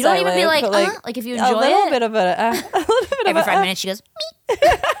like dead You don't silent. even be like, but like if you a enjoy little it. bit of a little bit Every of 5 minutes she goes, meep,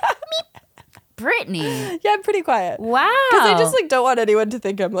 meep. Brittany. Yeah, I'm pretty quiet. Wow. Because I just like don't want anyone to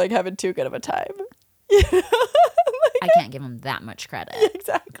think I'm like having too good of a time. I can't give him that much credit.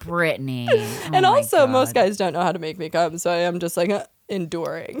 Exactly. Brittany. Oh And my also, most God. guys don't know how to make me come, so I am just like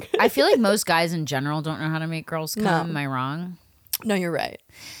enduring. I feel like most guys in general don't know how to make girls come. No. Am I wrong? No, you're right.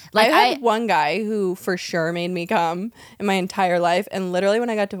 Like I had one guy who for sure made me come in my entire life. And literally when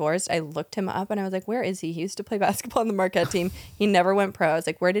I got divorced, I looked him up and I was like, where is he? He used to play basketball on the Marquette team. He never went pro. I was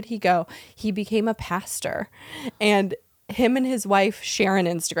like, where did he go? He became a pastor. And him and his wife share an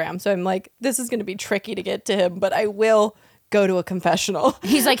Instagram. So I'm like, this is going to be tricky to get to him, but I will go to a confessional.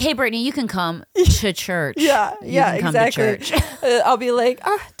 He's like, hey, Brittany, you can come to church. Yeah, You yeah, can come to exactly. church. I'll be like,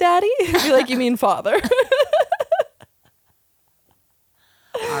 daddy. He'll be like, you mean father?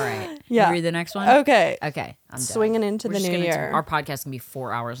 All right. Yeah. You read the next one? Okay. Okay. I'm done. Swinging into We're the just new gonna year. Our podcast can be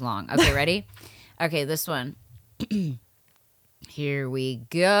 4 hours long. Okay, ready? Okay, this one. Here we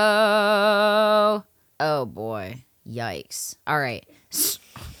go. Oh boy. Yikes. All right.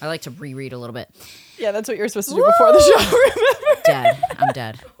 I like to reread a little bit. Yeah, that's what you're supposed to do before the show. Remember? Dead. I'm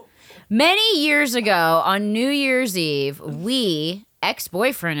dead. Many years ago on New Year's Eve, we,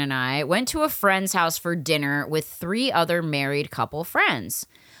 ex-boyfriend and I, went to a friend's house for dinner with 3 other married couple friends.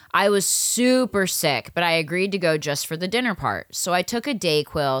 I was super sick, but I agreed to go just for the dinner part. So I took a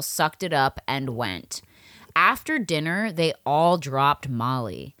Dayquil, sucked it up, and went. After dinner, they all dropped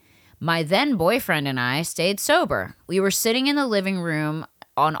Molly. My then boyfriend and I stayed sober. We were sitting in the living room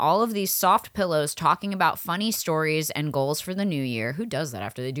on all of these soft pillows talking about funny stories and goals for the new year. Who does that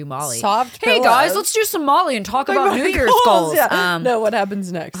after they do Molly? Soft Hey pillows. guys, let's do some Molly and talk about New Year's goals. Yeah. No, what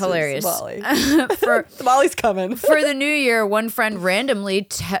happens next? is hilarious. Molly. For Molly's coming. for the new year, one friend randomly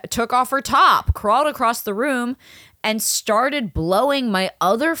took off her top, crawled across the room, and started blowing my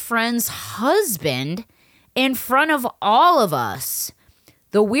other friend's husband in front of all of us.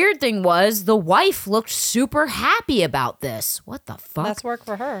 The weird thing was the wife looked super happy about this. What the fuck? That's work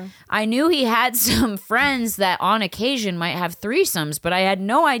for her. I knew he had some friends that on occasion might have threesomes, but I had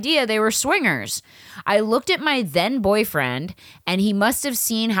no idea they were swingers. I looked at my then boyfriend, and he must have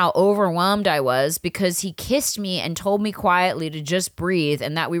seen how overwhelmed I was because he kissed me and told me quietly to just breathe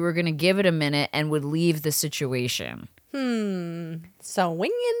and that we were going to give it a minute and would leave the situation.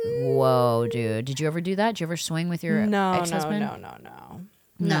 Swinging. Whoa, dude. Did you ever do that? Did you ever swing with your ex-husband?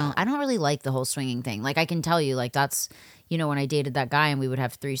 No, I don't really like the whole swinging thing. Like, I can tell you, like, that's, you know, when I dated that guy and we would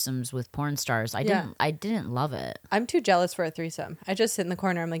have threesomes with porn stars, I didn't love it. I'm too jealous for a threesome. I just sit in the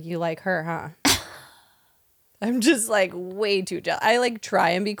corner. I'm like, you like her, huh? I'm just like way too jealous. I like try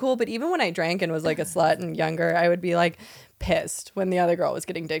and be cool, but even when I drank and was like a slut and younger, I would be like pissed when the other girl was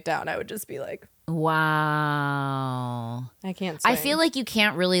getting dicked down. I would just be like, wow. I can't swing. I feel like you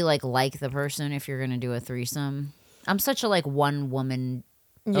can't really like the person if you're going to do a threesome. I'm such a like one woman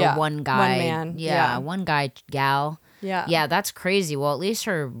or one guy. One man. Yeah, one guy, gal. Yeah. Yeah, that's crazy. Well, at least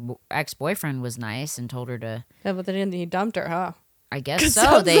her ex-boyfriend was nice and told her to. Yeah, but then he dumped her, huh? I guess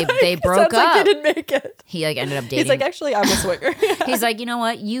so. They broke up. Like they didn't make it. He like ended up dating. He's like, actually, I'm a swinger. He's like, you know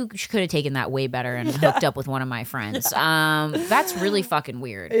what? You could have taken that way better and hooked up with one of my friends. That's really fucking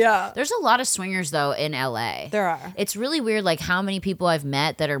weird. Yeah. There's a lot of swingers though in LA. There are. It's really weird, like how many people I've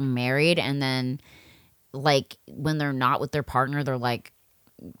met that are married and then, like when they're not with their partner, they're like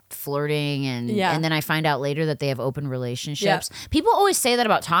flirting and then I find out later that they have open relationships. People always say that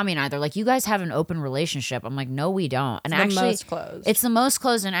about Tommy and I. They're like, you guys have an open relationship. I'm like, no, we don't. And it's actually, the most closed. It's the most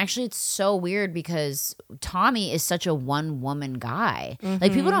closed. And actually, it's so weird because Tommy is such a one woman guy.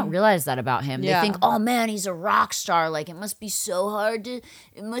 Like people don't realize that about him. They think, oh man, he's a rock star. Like it must be so hard to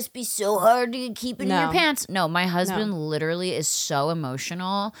keep it in your pants. No, my husband literally is so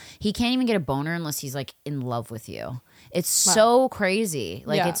emotional. He can't even get a boner unless he's like in love with you. It's so crazy.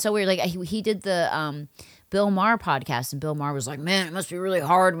 Like, it's so weird. Like, he did the Bill Maher podcast, and Bill Maher was like, man, it must be really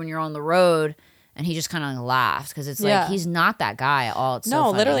hard when you're on the road. And he just kind of laughed because it's like, he's not that guy at all. It's so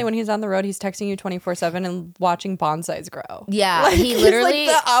funny. Literally, when he's on the road, he's texting you 24/7 and watching bonsais grow. Yeah, like, he literally.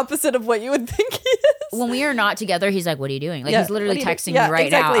 He's like the opposite of what you would think he is. When we are not together, he's like, what are you doing? Like, he's literally texting me right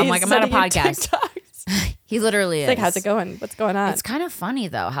exactly. now. I'm like, I'm at a podcast. TikToks. He literally is. Like, how's it going? What's going on? It's kind of funny,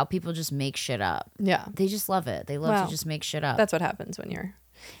 though, how people just make shit up. Yeah. They just love it. They love to just make shit up. That's what happens when you're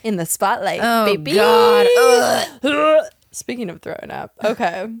in the spotlight, oh, baby. God. Speaking of throwing up.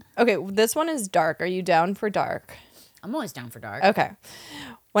 Okay. This one is dark. Are you down for dark? I'm always down for dark. Okay.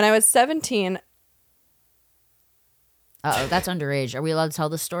 When I was 17. Uh-oh, that's underage. Are we allowed to tell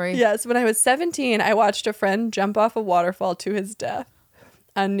the story? Yes. When I was 17, I watched a friend jump off a waterfall to his death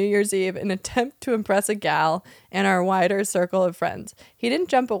on New Year's Eve in an attempt to impress a gal in our wider circle of friends. He didn't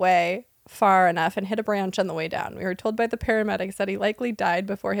jump away far enough and hit a branch on the way down. We were told by the paramedics that he likely died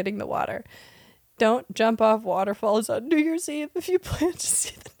before hitting the water. Don't jump off waterfalls on New Year's Eve if you plan to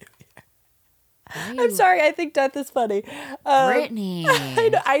see the new year. I'm sorry. I think death is funny. Brittany.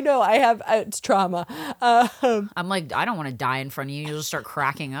 I know. I have. It's trauma. I'm like, I don't want to die in front of you. You'll just start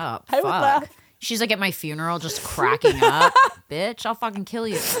cracking up. I would laugh. She's like at my funeral just cracking up. Bitch, I'll fucking kill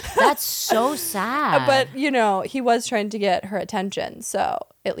you. That's so sad. But, you know, he was trying to get her attention. So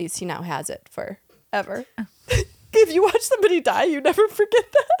at least he now has it forever. If you watch somebody die, you never forget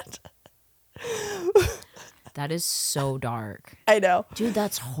that. That is so dark. I know. Dude,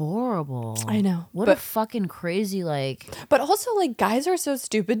 that's horrible. I know. What a fucking crazy, like... But also, like, guys are so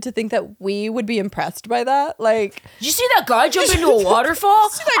stupid to think that we would be impressed by that. Like... Did you see that guy jump into a waterfall?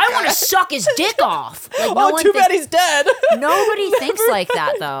 I want to suck his dick off. Like, too bad he's dead. Nobody thinks like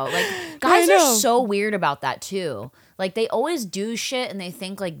that, though. Like, guys are so weird about that, too. Like, they always do shit and they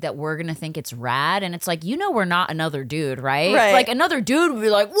think, like, that we're going to think it's rad. And it's like, you know we're not another dude, right? Like, another dude would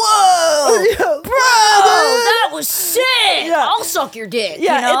be like, whoa, bro, that was sick. Yeah. I'll suck your dick.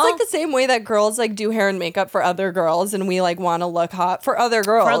 Yeah, you know? It's like the same way that girls, like, do hair and makeup for other girls and we, like, want to look hot for other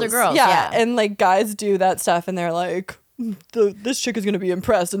girls. For other girls, yeah. And, like, guys do that stuff and they're like... this chick is gonna be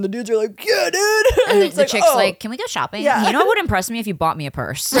impressed, and the dudes are like, yeah, dude. And the chick's like, can we go shopping? Yeah. You know what would impress me if you bought me a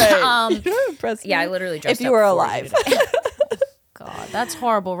purse? Right. You know what impressed me? Yeah, I literally dressed if you were alive. God, that's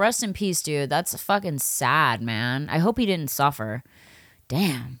horrible. Rest in peace, dude. That's fucking sad, man. I hope he didn't suffer.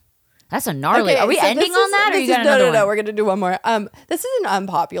 Damn. That's a gnarly. Are we ending on that, or you got another one? No. We're gonna do one more. This is an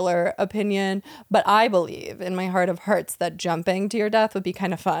unpopular opinion, but I believe in my heart of hearts that jumping to your death would be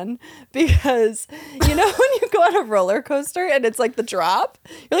kind of fun because you know when you go on a roller coaster and it's like the drop,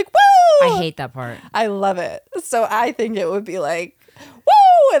 you're like, woo! I hate that part. I love it. So I think it would be like,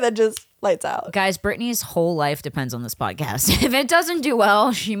 woo, and then just lights out. Guys, Brittany's whole life depends on this podcast. If it doesn't do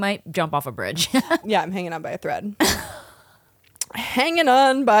well, she might jump off a bridge. Yeah, I'm hanging on by a thread. hanging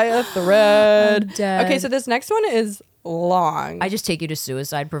on by a thread. I'm dead. Okay, so this next one is long. I just take you to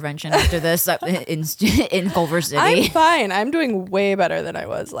suicide prevention after this in Culver City. I'm fine. I'm doing way better than I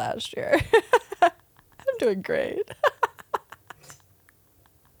was last year. I'm doing great.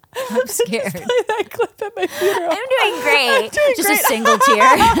 I'm scared. Play that clip at my funeral. I'm doing great. doing Just great. a single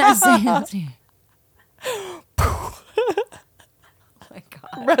tear. A single tear. Oh my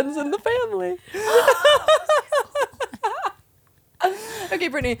God. Runs in the family. Okay,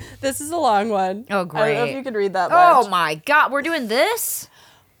 Brittany, this is a long one. Oh, I don't know if great. you can read that Oh much. my God. We're doing this?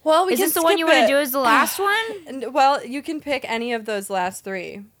 Well, we Is can this the one skip you want to it. do as the last one? Well, you can pick any of those last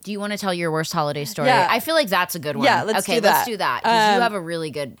three. Do you want to tell your worst holiday story? Yeah. I feel like that's a good one. Yeah, let's okay, do that. let's do that. Because you have a really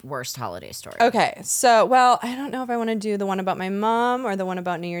good worst holiday story. Okay, so, well, I don't know if I want to do the one about my mom or the one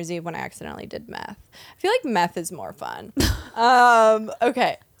about New Year's Eve when I accidentally did meth. I feel like meth is more fun.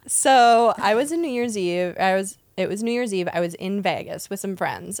 Okay, so I was in New Year's Eve. It was New Year's Eve. I was in Vegas with some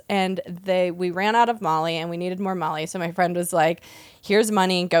friends, and we ran out of Molly, and we needed more Molly. So my friend was like, "Here's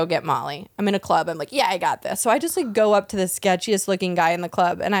money. Go get Molly." I'm in a club. I'm like, "Yeah, I got this." So I just like go up to the sketchiest looking guy in the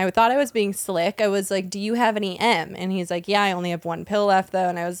club, and I thought I was being slick. I was like, "Do you have any M?" And he's like, "Yeah, I only have one pill left though."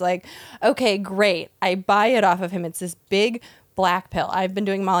 And I was like, "Okay, great." I buy it off of him. It's this big black pill. I've been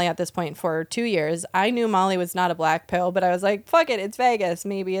doing Molly at this point for 2 years. I knew Molly was not a black pill, but I was like, fuck it, it's Vegas.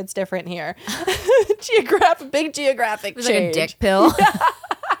 Maybe it's different here. Big geographic It was change. like a dick pill.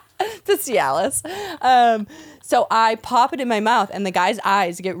 The Cialis. So I pop it in my mouth and the guy's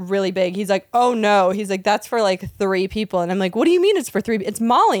eyes get really big. He's like, oh no. He's like, that's for like 3 people. And I'm like, what do you mean it's for 3? It's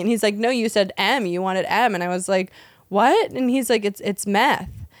Molly. And he's like, no, you said M. You wanted M. And I was like, what? And he's like, it's meth.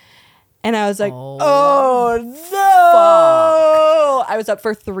 And I was like, oh no. I was up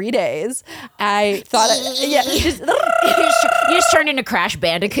for 3 days. I thought, You just turned into Crash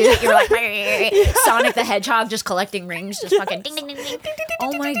Bandicoot. You're like Sonic the Hedgehog, just collecting rings, just fucking ding, ding, ding, ding.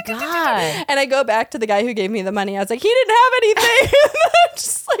 Oh my God. and I go back to the guy who gave me the money. I was like, he didn't have anything.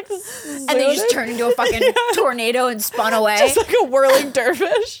 just like, And then you just turned into a fucking tornado and spun away. Just like a whirling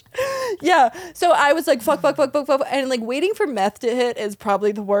dervish. Yeah. So I was like, fuck. And like waiting for meth to hit is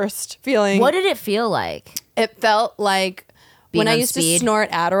probably the worst feeling. What did it feel like? It felt like Being when I on used speed? to snort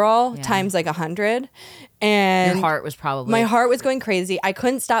Adderall Yeah. times like 100. And Your heart was probably... my heart was going crazy. I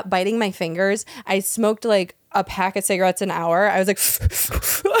couldn't stop biting my fingers. I smoked like a pack of cigarettes an hour. I was like,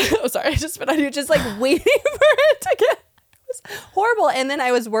 oh, sorry, I just spit on you, just like waiting for it to get. It was horrible. And then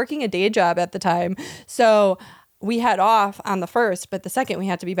I was working a day job at the time. So we had off on the 1st, but the 2nd we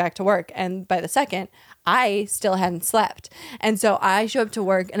had to be back to work. And by the 2nd, I still hadn't slept. And so I show up to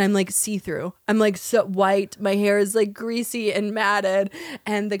work and I'm like see-through. I'm like so white. My hair is like greasy and matted.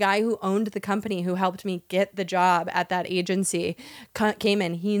 And the guy who owned the company who helped me get the job at that agency came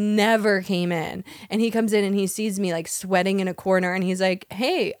in. He never came in. And he comes in and he sees me like sweating in a corner and he's like,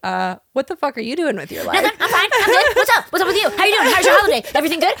 hey, what the fuck are you doing with your life? I'm fine. I'm good. What's up? What's up with you? How you doing? How's your holiday?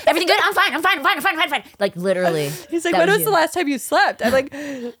 Everything good? Everything good? I'm fine. Like literally. He's like, that when was you. the last time you slept? I'm like,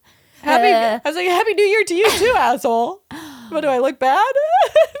 I was like, Happy New Year to you too, asshole. What, do I look bad?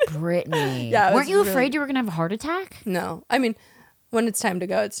 Brittany. Yeah, it Weren't was you really- afraid you were going to have a heart attack? No. I mean, when it's time to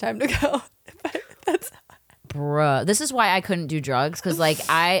go, it's time to go. That's Bruh. This is why I couldn't do drugs. Because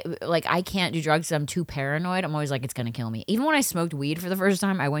I can't do drugs 'cause I'm too paranoid. I'm always like, it's going to kill me. Even when I smoked weed for the first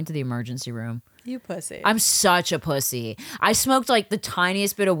time, I went to the emergency room. you pussy. I'm such a pussy. I smoked like the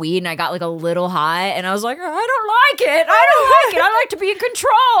tiniest bit of weed and I got like a little high and I was like, I don't like it. I like to be in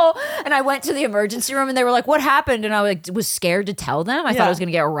control. And I went to the emergency room and they were like, what happened? And I was scared to tell them. I thought I was going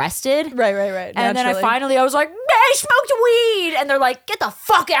to get arrested. Right. And then I was like, I smoked weed. And they're like, get the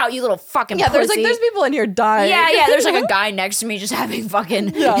fuck out, you little fucking Yeah, pussy. there's people in here dying. Yeah. There's like a guy next to me just having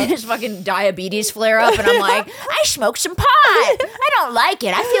his fucking diabetes flare up. And I'm like, I smoked some pot. I don't like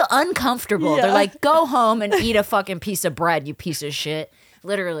it. I feel uncomfortable. Yeah. They're like, go home and eat a fucking piece of bread, you piece of shit.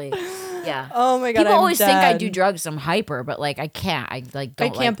 Literally. Yeah. Oh my God. People I'm always think I dead. do drugs. I'm hyper, but like I can't. I like I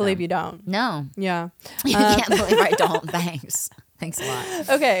don't can't like believe them. you don't. No. Yeah. You can't believe I don't. Thanks a lot.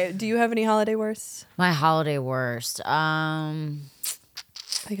 Okay. Do you have any holiday worst? My holiday worst.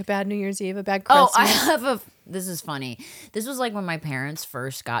 Like a bad New Year's Eve, a bad Oh, Christmas? I have this is funny. This was like when my parents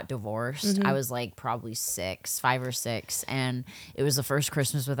first got divorced. Mm-hmm. I was like probably 5 or 6. And it was the first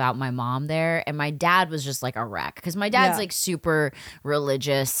Christmas without my mom there. And my dad was just like a wreck. Because my dad's like super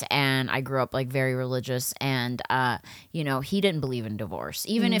religious. And I grew up like very religious. And, he didn't believe in divorce.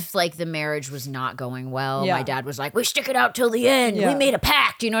 Even if like the marriage was not going well, Yeah. my dad was like, we stick it out till the end. Yeah. We made a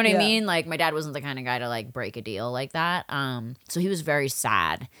pact. You know what I Yeah. mean? Like my dad wasn't the kind of guy to like break a deal like that. So he was very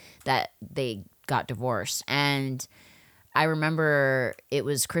sad that they got divorced. And I remember it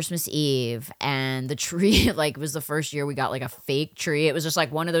was Christmas Eve and the tree, like, was the first year we got like a fake tree. It was just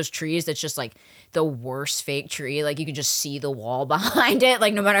like one of those trees that's just like the worst fake tree. Like you can just see the wall behind it.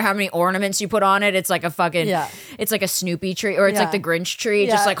 Like no matter how many ornaments you put on it, it's like a fucking, it's like a Snoopy tree or it's like the Grinch tree.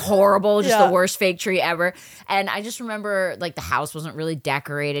 Just like horrible, just the worst fake tree ever. And I just remember like the house wasn't really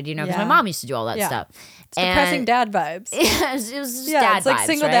decorated, you know, because my mom used to do all that stuff. It's depressing dad vibes. Yeah, it was just dad it's like vibes,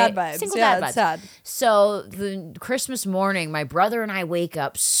 single right? dad vibes. Single yeah, dad vibes. It's sad. So the Christmas morning, my brother and I wake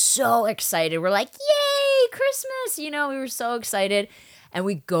up so excited. We're like, yay, Christmas. You know, we were so excited. And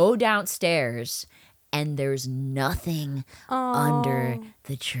we go downstairs and there's nothing under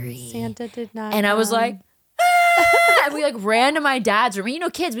the tree. Santa did not. And I was like, and we like ran to my dad's room. You know,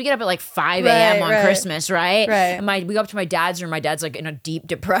 kids, we get up at like 5 a.m. on Christmas, right? Right. And we go up to my dad's room. My dad's like in a deep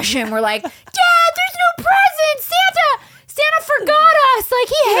depression. We're like, Dad, there's no presents. Santa forgot us. Like,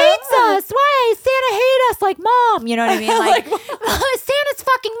 he hates us. Why? Santa hate us like mom. You know what I mean? Like Santa's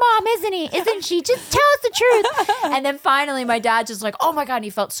fucking mom, isn't he? Isn't she? Just tell us the truth. And then finally, my dad just like, oh my God. And he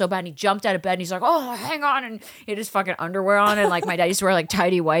felt so bad. And he jumped out of bed and he's like, oh, hang on. And he had his fucking underwear on. And like, my dad used to wear like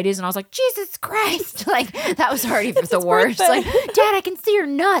tighty whities. And I was like, Jesus Christ. Like, that was already the worst. Like, Dad, I can see your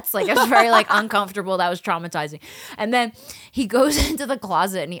nuts. Like, it was very like uncomfortable. That was traumatizing. And then he goes into the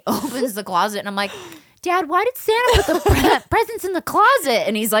closet and he opens the closet. And I'm like, Dad, why did Santa put the presents in the closet?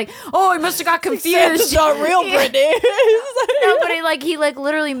 And he's like, oh, he must have got confused. Santa's not real, Brittany. No, but he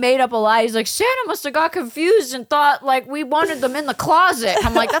literally made up a lie. He's like, Santa must have got confused and thought like we wanted them in the closet.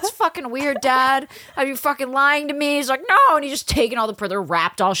 I'm like, that's fucking weird, Dad. Are you fucking lying to me? He's like, no. And he's just taking all they're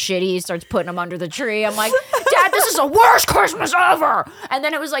wrapped all shitty. He starts putting them under the tree. I'm like, Dad, this is the worst Christmas ever. And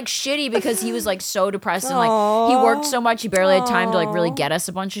then it was like shitty because he was like so depressed and like he worked so much. He barely had time to like really get us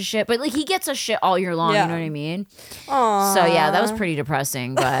a bunch of shit. But like he gets us shit all year long. You know what I mean? Aww. So yeah, that was pretty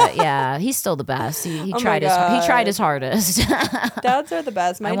depressing. But yeah, he's still the best. He tried his hardest. Dads are the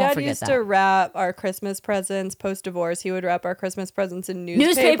best. My dad used that. to wrap our Christmas presents post-divorce. He would wrap our Christmas presents in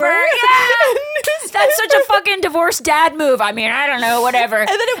newspaper. Yeah! That's such a fucking divorced dad move. I mean, I don't know, whatever. And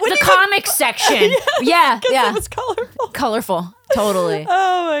then the comics section. Yeah. It was colorful. Colorful. Totally.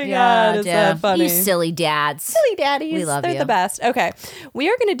 Oh my God. It's so funny. You silly dads. Silly daddies. We love They're you. the best. Okay. We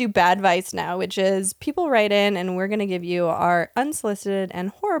are going to do bad advice now, which is people write in and we're going to give you our unsolicited and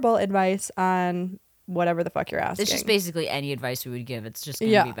horrible advice on whatever the fuck you're asking. It's just basically any advice we would give. It's just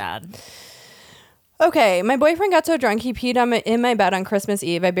going to be bad. Okay, my boyfriend got so drunk he peed in my bed on Christmas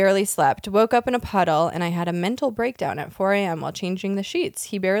Eve. I barely slept, woke up in a puddle, and I had a mental breakdown at 4 a.m. while changing the sheets.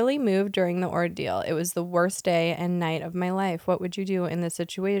 He barely moved during the ordeal. It was the worst day and night of my life. What would you do in this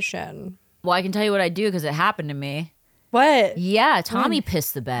situation? Well, I can tell you what I do because it happened to me. What? Yeah, Tommy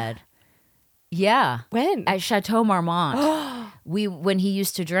pissed the bed. Yeah. When? At Chateau Marmont. When he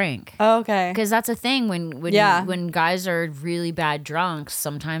used to drink. Oh, okay. Because that's a thing when guys are really bad drunks,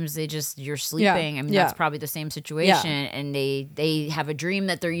 sometimes you're sleeping. I mean, that's probably the same situation. And they have a dream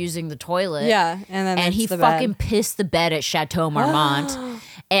that they're using the toilet. Yeah. And he fucking pissed the bed at Chateau Marmont.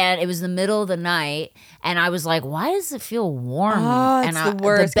 And it was the middle of the night. And I was like, why does it feel warm? Oh, it's the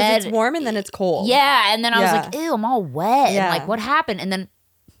worst. The bed, it's warm and then it's cold. Yeah. And then I was like, ew, I'm all wet. Yeah. And like, what happened? And then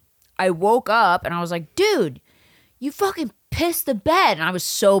I woke up and I was like, dude, you fucking pissed the bed. And I was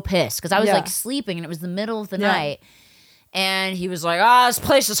so pissed because I was like sleeping and it was the middle of the night. And he was like, this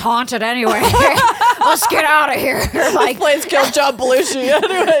place is haunted anyway. Let's get out of here. Like, this place killed John Belushi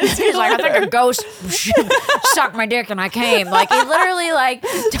anyways. He's like, I think a ghost sucked my dick and I came. Like, he literally like,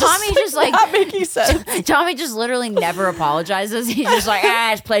 Tommy just like, not making sense. Tommy just literally never apologizes. He's just like,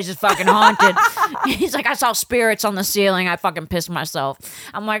 this place is fucking haunted. He's like, I saw spirits on the ceiling. I fucking pissed myself.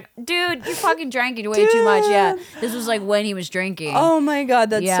 I'm like, dude, you fucking drank it way too much. Yeah. This was like when he was drinking. Oh my God,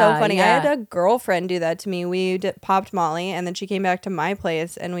 that's so funny. Yeah. I had a girlfriend do that to me. We popped Molly and then she came back to my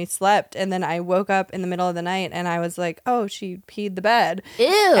place and we slept. And then I woke up in the middle of the night and I was like, oh, she peed the bed.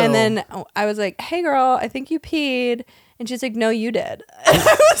 Ew. And then I was like, hey girl, I think you peed. And she's like, no, you did. And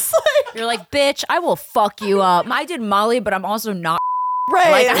I was like, you're like, bitch, I will fuck you up. I did Molly, but I'm also not.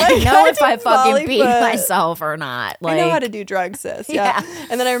 right. Like, I know if I fucking Molly, peed myself or not. Like, I know how to do drugs, sis. Yeah.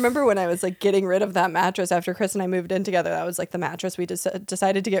 And then I remember when I was like getting rid of that mattress after Chris and I moved in together. That was like the mattress we just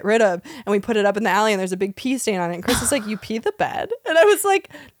decided to get rid of. And we put it up in the alley and there's a big pee stain on it. And Chris was like, you peed the bed? And I was like,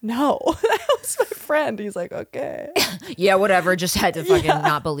 no. That was my friend. He's like, okay. Yeah, whatever. Just had to fucking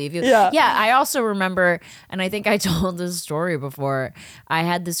not believe you. Yeah. Yeah. I also remember, and I think I told this story before. I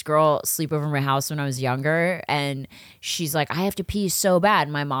had this girl sleep over my house when I was younger, and she's like, I have to pee so bad.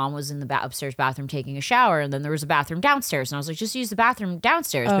 My mom was in the upstairs bathroom taking a shower, and then there was a bathroom downstairs, and I was like, just use the bathroom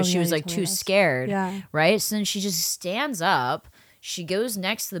downstairs. But she was like too scared. Yeah. Right. So then she just stands up. She goes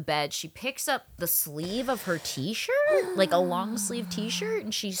next to the bed. She picks up the sleeve of her t-shirt, like a long sleeve t-shirt,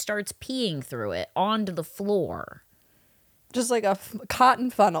 and she starts peeing through it onto the floor. Just like a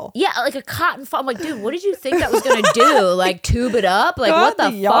cotton funnel. Yeah, like a cotton funnel. I'm like, dude, what did you think that was going to do? Like, tube it up? Like, Go what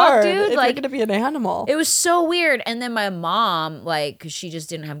out the yard fuck, dude? if Like, you're going to be an animal. it was so weird. And then my mom, like, because she just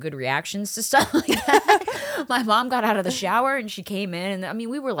didn't have good reactions to stuff like that. My mom got out of the shower and she came in. And I mean,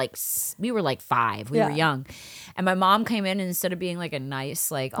 we were like 5. We were young. And my mom came in and instead of being like a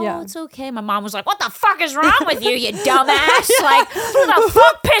nice, like, oh, it's okay. My mom was like, what the fuck is wrong with you, you dumbass? Like, who the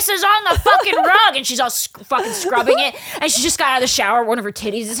fuck pisses on the fucking rug? And she's all fucking scrubbing it. And she just got out of the shower. One of her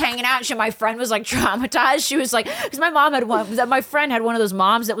titties is hanging out. And my friend was like traumatized. She was like, because my friend had one of those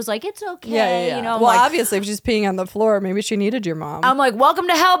moms that was like, it's okay. Yeah. You know, well, like, obviously, if she's peeing on the floor, maybe she needed your mom. I'm like, welcome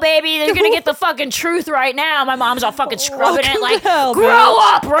to hell, baby. They're going to get the fucking truth right now. My mom's all fucking scrubbing it like, hell, grow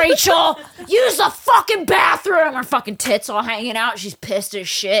bitch. up, Rachel. Use the fucking bathroom. Her fucking tits all hanging out. She's pissed as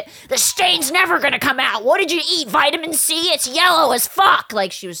shit. The stain's never going to come out. What did you eat? Vitamin C? It's yellow as fuck.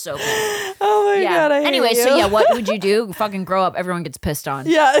 Like, she was so pissed. Oh my God, I hate Anyway, you. so yeah, what would you do? Fucking grow up. Everyone gets pissed on.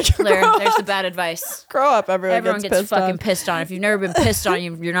 Yeah. There, there's the bad advice. Grow up, everyone gets pissed fucking on. pissed on. If you've never been pissed on,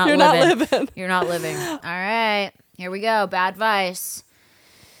 you're not You're living. not living. You're not living. All right. Here we go. Bad advice.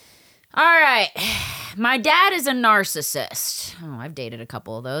 All right. My dad is a narcissist. Oh, I've dated a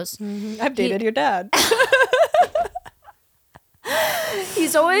couple of those. I've dated your dad.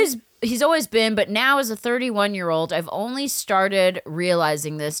 He's always been, but now as a 31-year-old, I've only started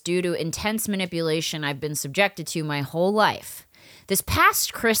realizing this due to intense manipulation I've been subjected to my whole life. This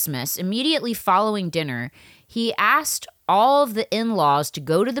past Christmas, immediately following dinner, he asked all of the in-laws to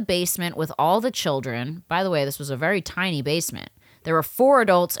go to the basement with all the children. By the way, this was a very tiny basement. There were 4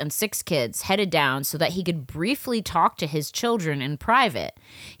 adults and 6 kids headed down so that he could briefly talk to his children in private.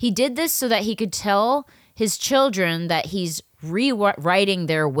 He did this so that he could tell his children that he's rewriting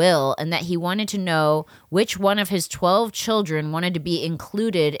their will and that he wanted to know which one of his 12 children wanted to be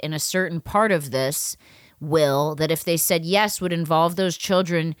included in a certain part of this will that if they said yes would involve those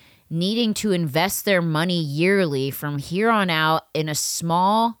children needing to invest their money yearly from here on out in a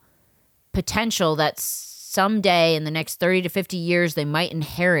small potential that someday in the next 30 to 50 years they might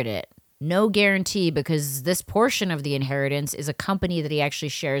inherit it. No guarantee because this portion of the inheritance is a company that he actually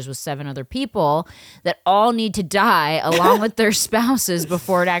shares with 7 other people that all need to die along with their spouses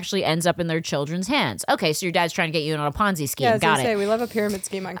before it actually ends up in their children's hands. Okay, so your dad's trying to get you in on a Ponzi scheme. Yeah, Got it. we love a pyramid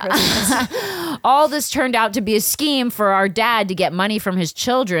scheme on Christmas. All this turned out to be a scheme for our dad to get money from his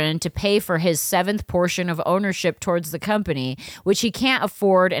children to pay for his 7th portion of ownership towards the company, which he can't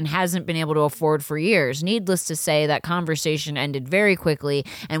afford and hasn't been able to afford for years. Needless to say, that conversation ended very quickly,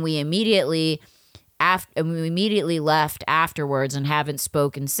 and we immediately left afterwards and haven't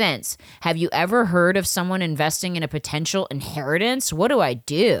spoken since. Have you ever heard of someone investing in a potential inheritance? What do I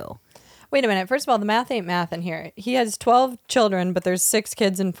do? Wait a minute. First of all, the math ain't math in here. He has 12 children, but there's 6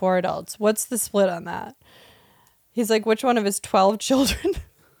 kids and 4 adults. What's the split on that? He's like, which one of his 12 children?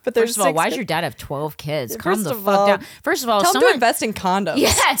 But there's First of all, why does your dad have 12 kids? Calm the fuck down. First of all, tell him to invest in condoms.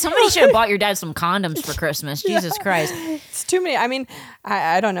 Yeah, somebody should have bought your dad some condoms for Christmas. Jesus Christ. It's too many. I mean,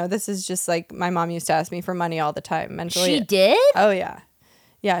 I don't know. This is just like my mom used to ask me for money all the time. Mentally. She did? Oh, yeah.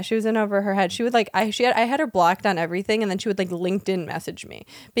 Yeah, she was in over her head. She would like, I had her blocked on everything, and then she would like LinkedIn message me.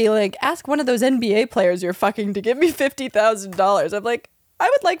 Be like, ask one of those NBA players you're fucking to give me $50,000. I'm like, I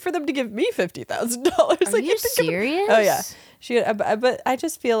would like for them to give me $50,000. Are like, you serious? Oh, yeah. But I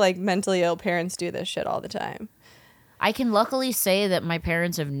just feel like mentally ill parents do this shit all the time. I can luckily say that my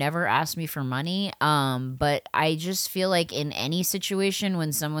parents have never asked me for money, but I just feel like in any situation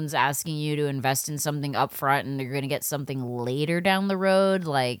when someone's asking you to invest in something up front and you're going to get something later down the road,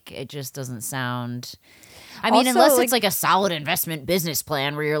 like it just doesn't sound... I mean, Also, unless it's like a solid investment business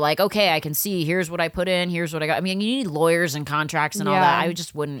plan where you're like, okay, I can see, here's what I put in, here's what I got. I mean, you need lawyers and contracts and all that. I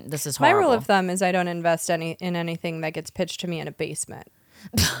just wouldn't, this is horrible. My rule of thumb is I don't invest in anything that gets pitched to me in a basement.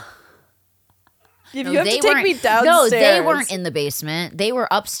 If you have to take me downstairs. No, they weren't in the basement. They were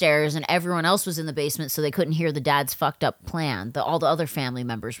upstairs and everyone else was in the basement so they couldn't hear the dad's fucked up plan. All the other family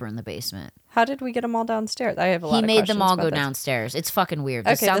members were in the basement. How did we get them all downstairs? I have a lot of questions. He made them all go this. downstairs. It's fucking weird.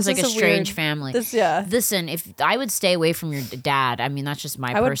 This Okay, sounds this like a is strange weird. family. Yeah. Listen, if I would stay away from your dad. I mean, that's just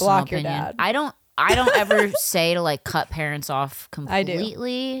my I would personal block opinion. your dad. I don't ever say to like cut parents off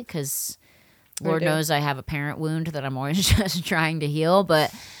completely because Lord knows I have a parent wound that I'm always just trying to heal.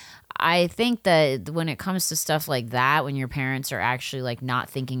 But I think that when it comes to stuff like that, when your parents are actually like not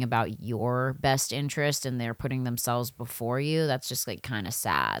thinking about your best interest and they're putting themselves before you, that's just like kind of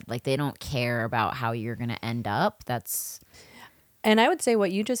sad. Like they don't care about how you're going to end up. And I would say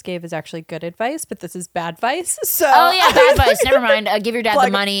what you just gave is actually good advice, but this is bad advice. So bad advice. Never mind. Give your dad the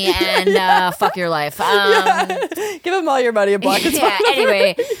money and fuck your life. Give him all your money and block his phone number.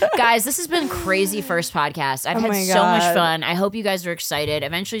 Anyway, guys, this has been crazy first podcast. I've had so much fun. I hope you guys are excited.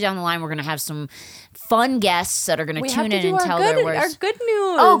 Eventually down the line, we're going to have some fun guests that are going to tune in and tell their words. Our good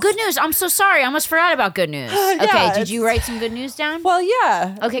news. Oh, good news. I'm so sorry. I almost forgot about good news. Okay, did you write some good news down? Well,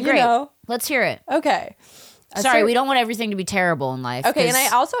 yeah. Okay, great. Let's hear it. Okay. Sorry, we don't want everything to be terrible in life. Okay, and I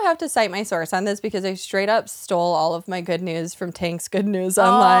also have to cite my source on this because I straight up stole all of my good news from Tank's Good News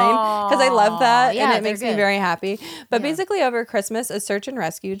online because I love that and it makes me very happy. But basically over Christmas, a search and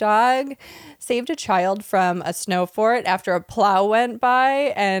rescue dog saved a child from a snow fort after a plow went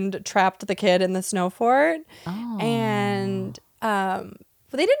by and trapped the kid in the snow fort. Oh. And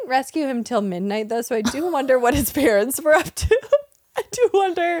they didn't rescue him till midnight though, so I do wonder what his parents were up to. I do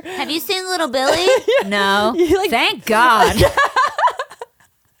wonder. Have you seen little Billy? No. Thank God.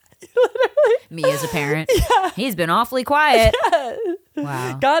 Literally. Me as a parent. Yeah. He's been awfully quiet. Yeah.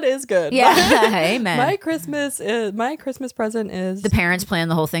 Wow. God is good. Yeah. Amen. My Christmas present is the parents plan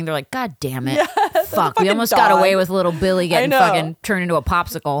the whole thing. They're like, God damn it. Yeah, fuck. We almost got away with little Billy getting fucking turned into a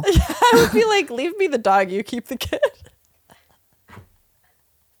popsicle. Yeah, I would be like, leave me the dog, you keep the kid.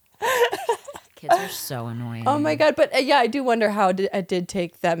 Kids are so annoying. Oh my God. But I do wonder how it did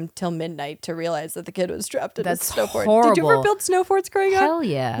take them till midnight to realize that the kid was trapped in a snow fort. Horrible. Did you ever build snow forts growing up? Hell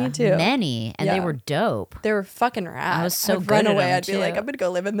yeah. Me too. Many. And they were dope. They were fucking rad. I was so good run at away. them I'd be too. like, I'm going to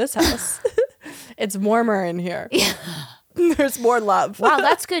go live in this house. It's warmer in here. Yeah. There's more love. Wow,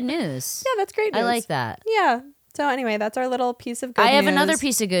 that's good news. Yeah, that's great news. I like that. Yeah. So anyway, that's our little piece of good news. I have another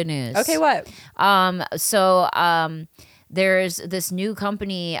piece of good news. Okay, what? There's this new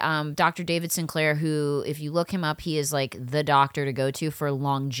company, Dr. David Sinclair, who, if you look him up, he is like the doctor to go to for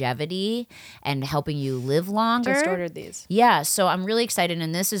longevity and helping you live longer. Just ordered these. Yeah, so I'm really excited,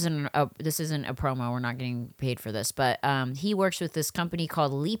 and this isn't a promo. We're not getting paid for this, but he works with this company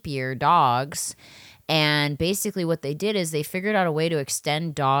called Leap Year Dogs. And basically what they did is they figured out a way to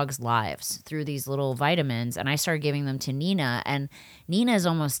extend dogs' lives through these little vitamins. And I started giving them to Nina. And Nina is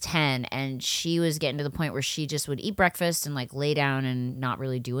almost 10. And she was getting to the point where she just would eat breakfast and like lay down and not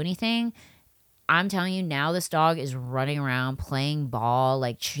really do anything. I'm telling you now, this dog is running around playing ball,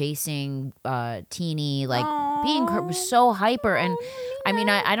 like chasing Teeny, like being so hyper. And I mean,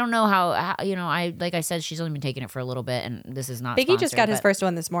 I don't know how like I said, she's only been taking it for a little bit, and this is not Biggie just got his first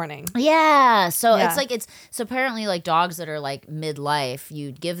one this morning. Yeah. So it's apparently like dogs that are like midlife,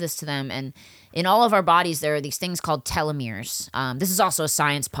 you give this to them, and in all of our bodies, there are these things called telomeres. This is also a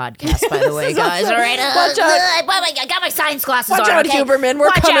science podcast, by the way, guys. All right. Watch out. I got my science glasses on. Watch out, Huberman.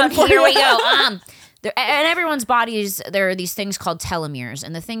 We're coming for you. Here we go. In everyone's bodies, there are these things called telomeres.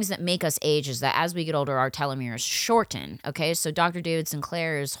 And the things that make us age is that as we get older, our telomeres shorten. Okay, so Dr. David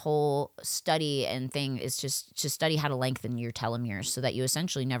Sinclair's whole study and thing is just to study how to lengthen your telomeres so that you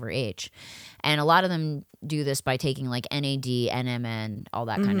essentially never age. And a lot of them do this by taking like NAD, NMN, all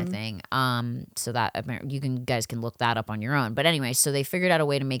that kind of thing. So that guys can look that up on your own. But anyway, so they figured out a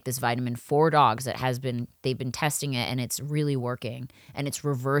way to make this vitamin for dogs that they've been testing it, and it's really working, and it's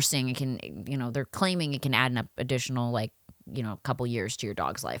reversing. It can, they're claiming it can add an additional couple years to your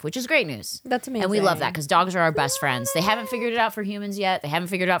dog's life, which is great news. That's amazing. And we love that because dogs are our best friends. They haven't figured it out for humans yet. They haven't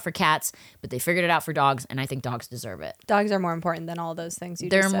figured it out for cats, but they figured it out for dogs, and I think dogs deserve it. Dogs are more important than all those things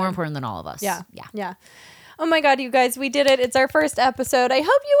They're more important than all of us. Yeah. Oh my God, you guys, we did it. It's our first episode. I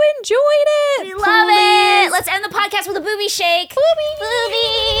hope you enjoyed it. We love it. Let's end the podcast with a booby shake. Boobies.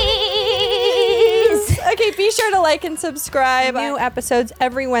 Okay, be sure to like and subscribe. New episodes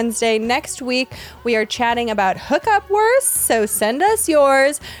every Wednesday. Next week, we are chatting about hookup worsts. So send us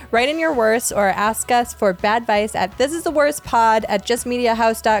yours, write in your worst, or ask us for bad advice at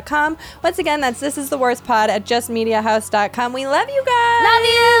thisistheworstpod@justmediahouse.com. Once again, that's thisistheworstpod@justmediahouse.com. We love you guys. Love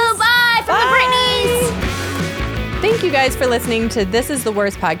you. Bye from the Britneys. Thank you guys for listening to This Is the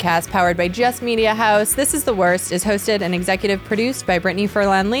Worst podcast powered by Just Media House. This Is the Worst is hosted and executive produced by Brittany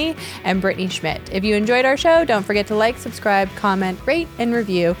Furlan-Lee and Brittany Schmidt. If you enjoyed our show, don't forget to like, subscribe, comment, rate, and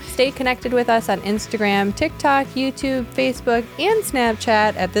review. Stay connected with us on Instagram, TikTok, YouTube, Facebook, and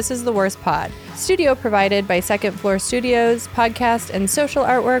Snapchat at This Is the Worst Pod. Studio provided by Second Floor Studios, podcast and social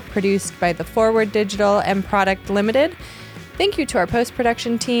artwork produced by The Forward Digital and Product Limited. Thank you to our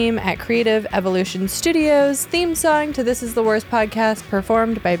post-production team at Creative Evolution Studios. Theme song to This Is the Worst podcast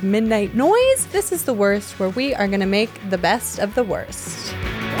performed by Midnight Noise. This is the worst, where we are going to make the best of the worst.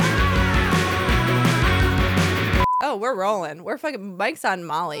 Oh, we're rolling. We're fucking. Mike's on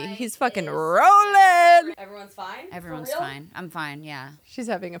Molly. He's fucking rolling. Everyone's fine. Everyone's fine. I'm fine. Yeah. She's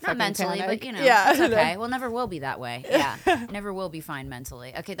having a Not fucking mentally, panic. but you know, Yeah, it's okay. We'll never will be that way. Yeah. Never will be fine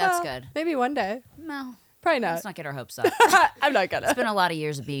mentally. Okay, that's good. Maybe one day. No. Probably not. Let's not get our hopes up. I'm not gonna. It's been a lot of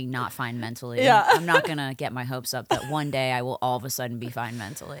years of being not fine mentally. Yeah. I'm not gonna get my hopes up that one day I will all of a sudden be fine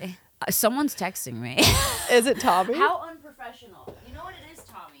mentally. Someone's texting me. Is it Tommy? How unprofessional. You know what it is,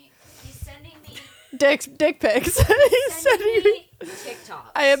 Tommy? He's sending me Dick pics. He's sending me TikToks.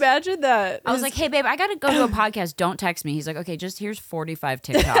 I imagine that. I was like, hey, babe, I got to go to a podcast. Don't text me. He's like, okay, just here's 45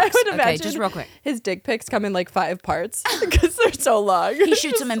 TikToks. I would imagine okay, just real quick. His dick pics come in like 5 parts because they're so long. He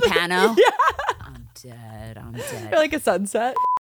shoots them in pano. Yeah. I'm dead. Or like a sunset.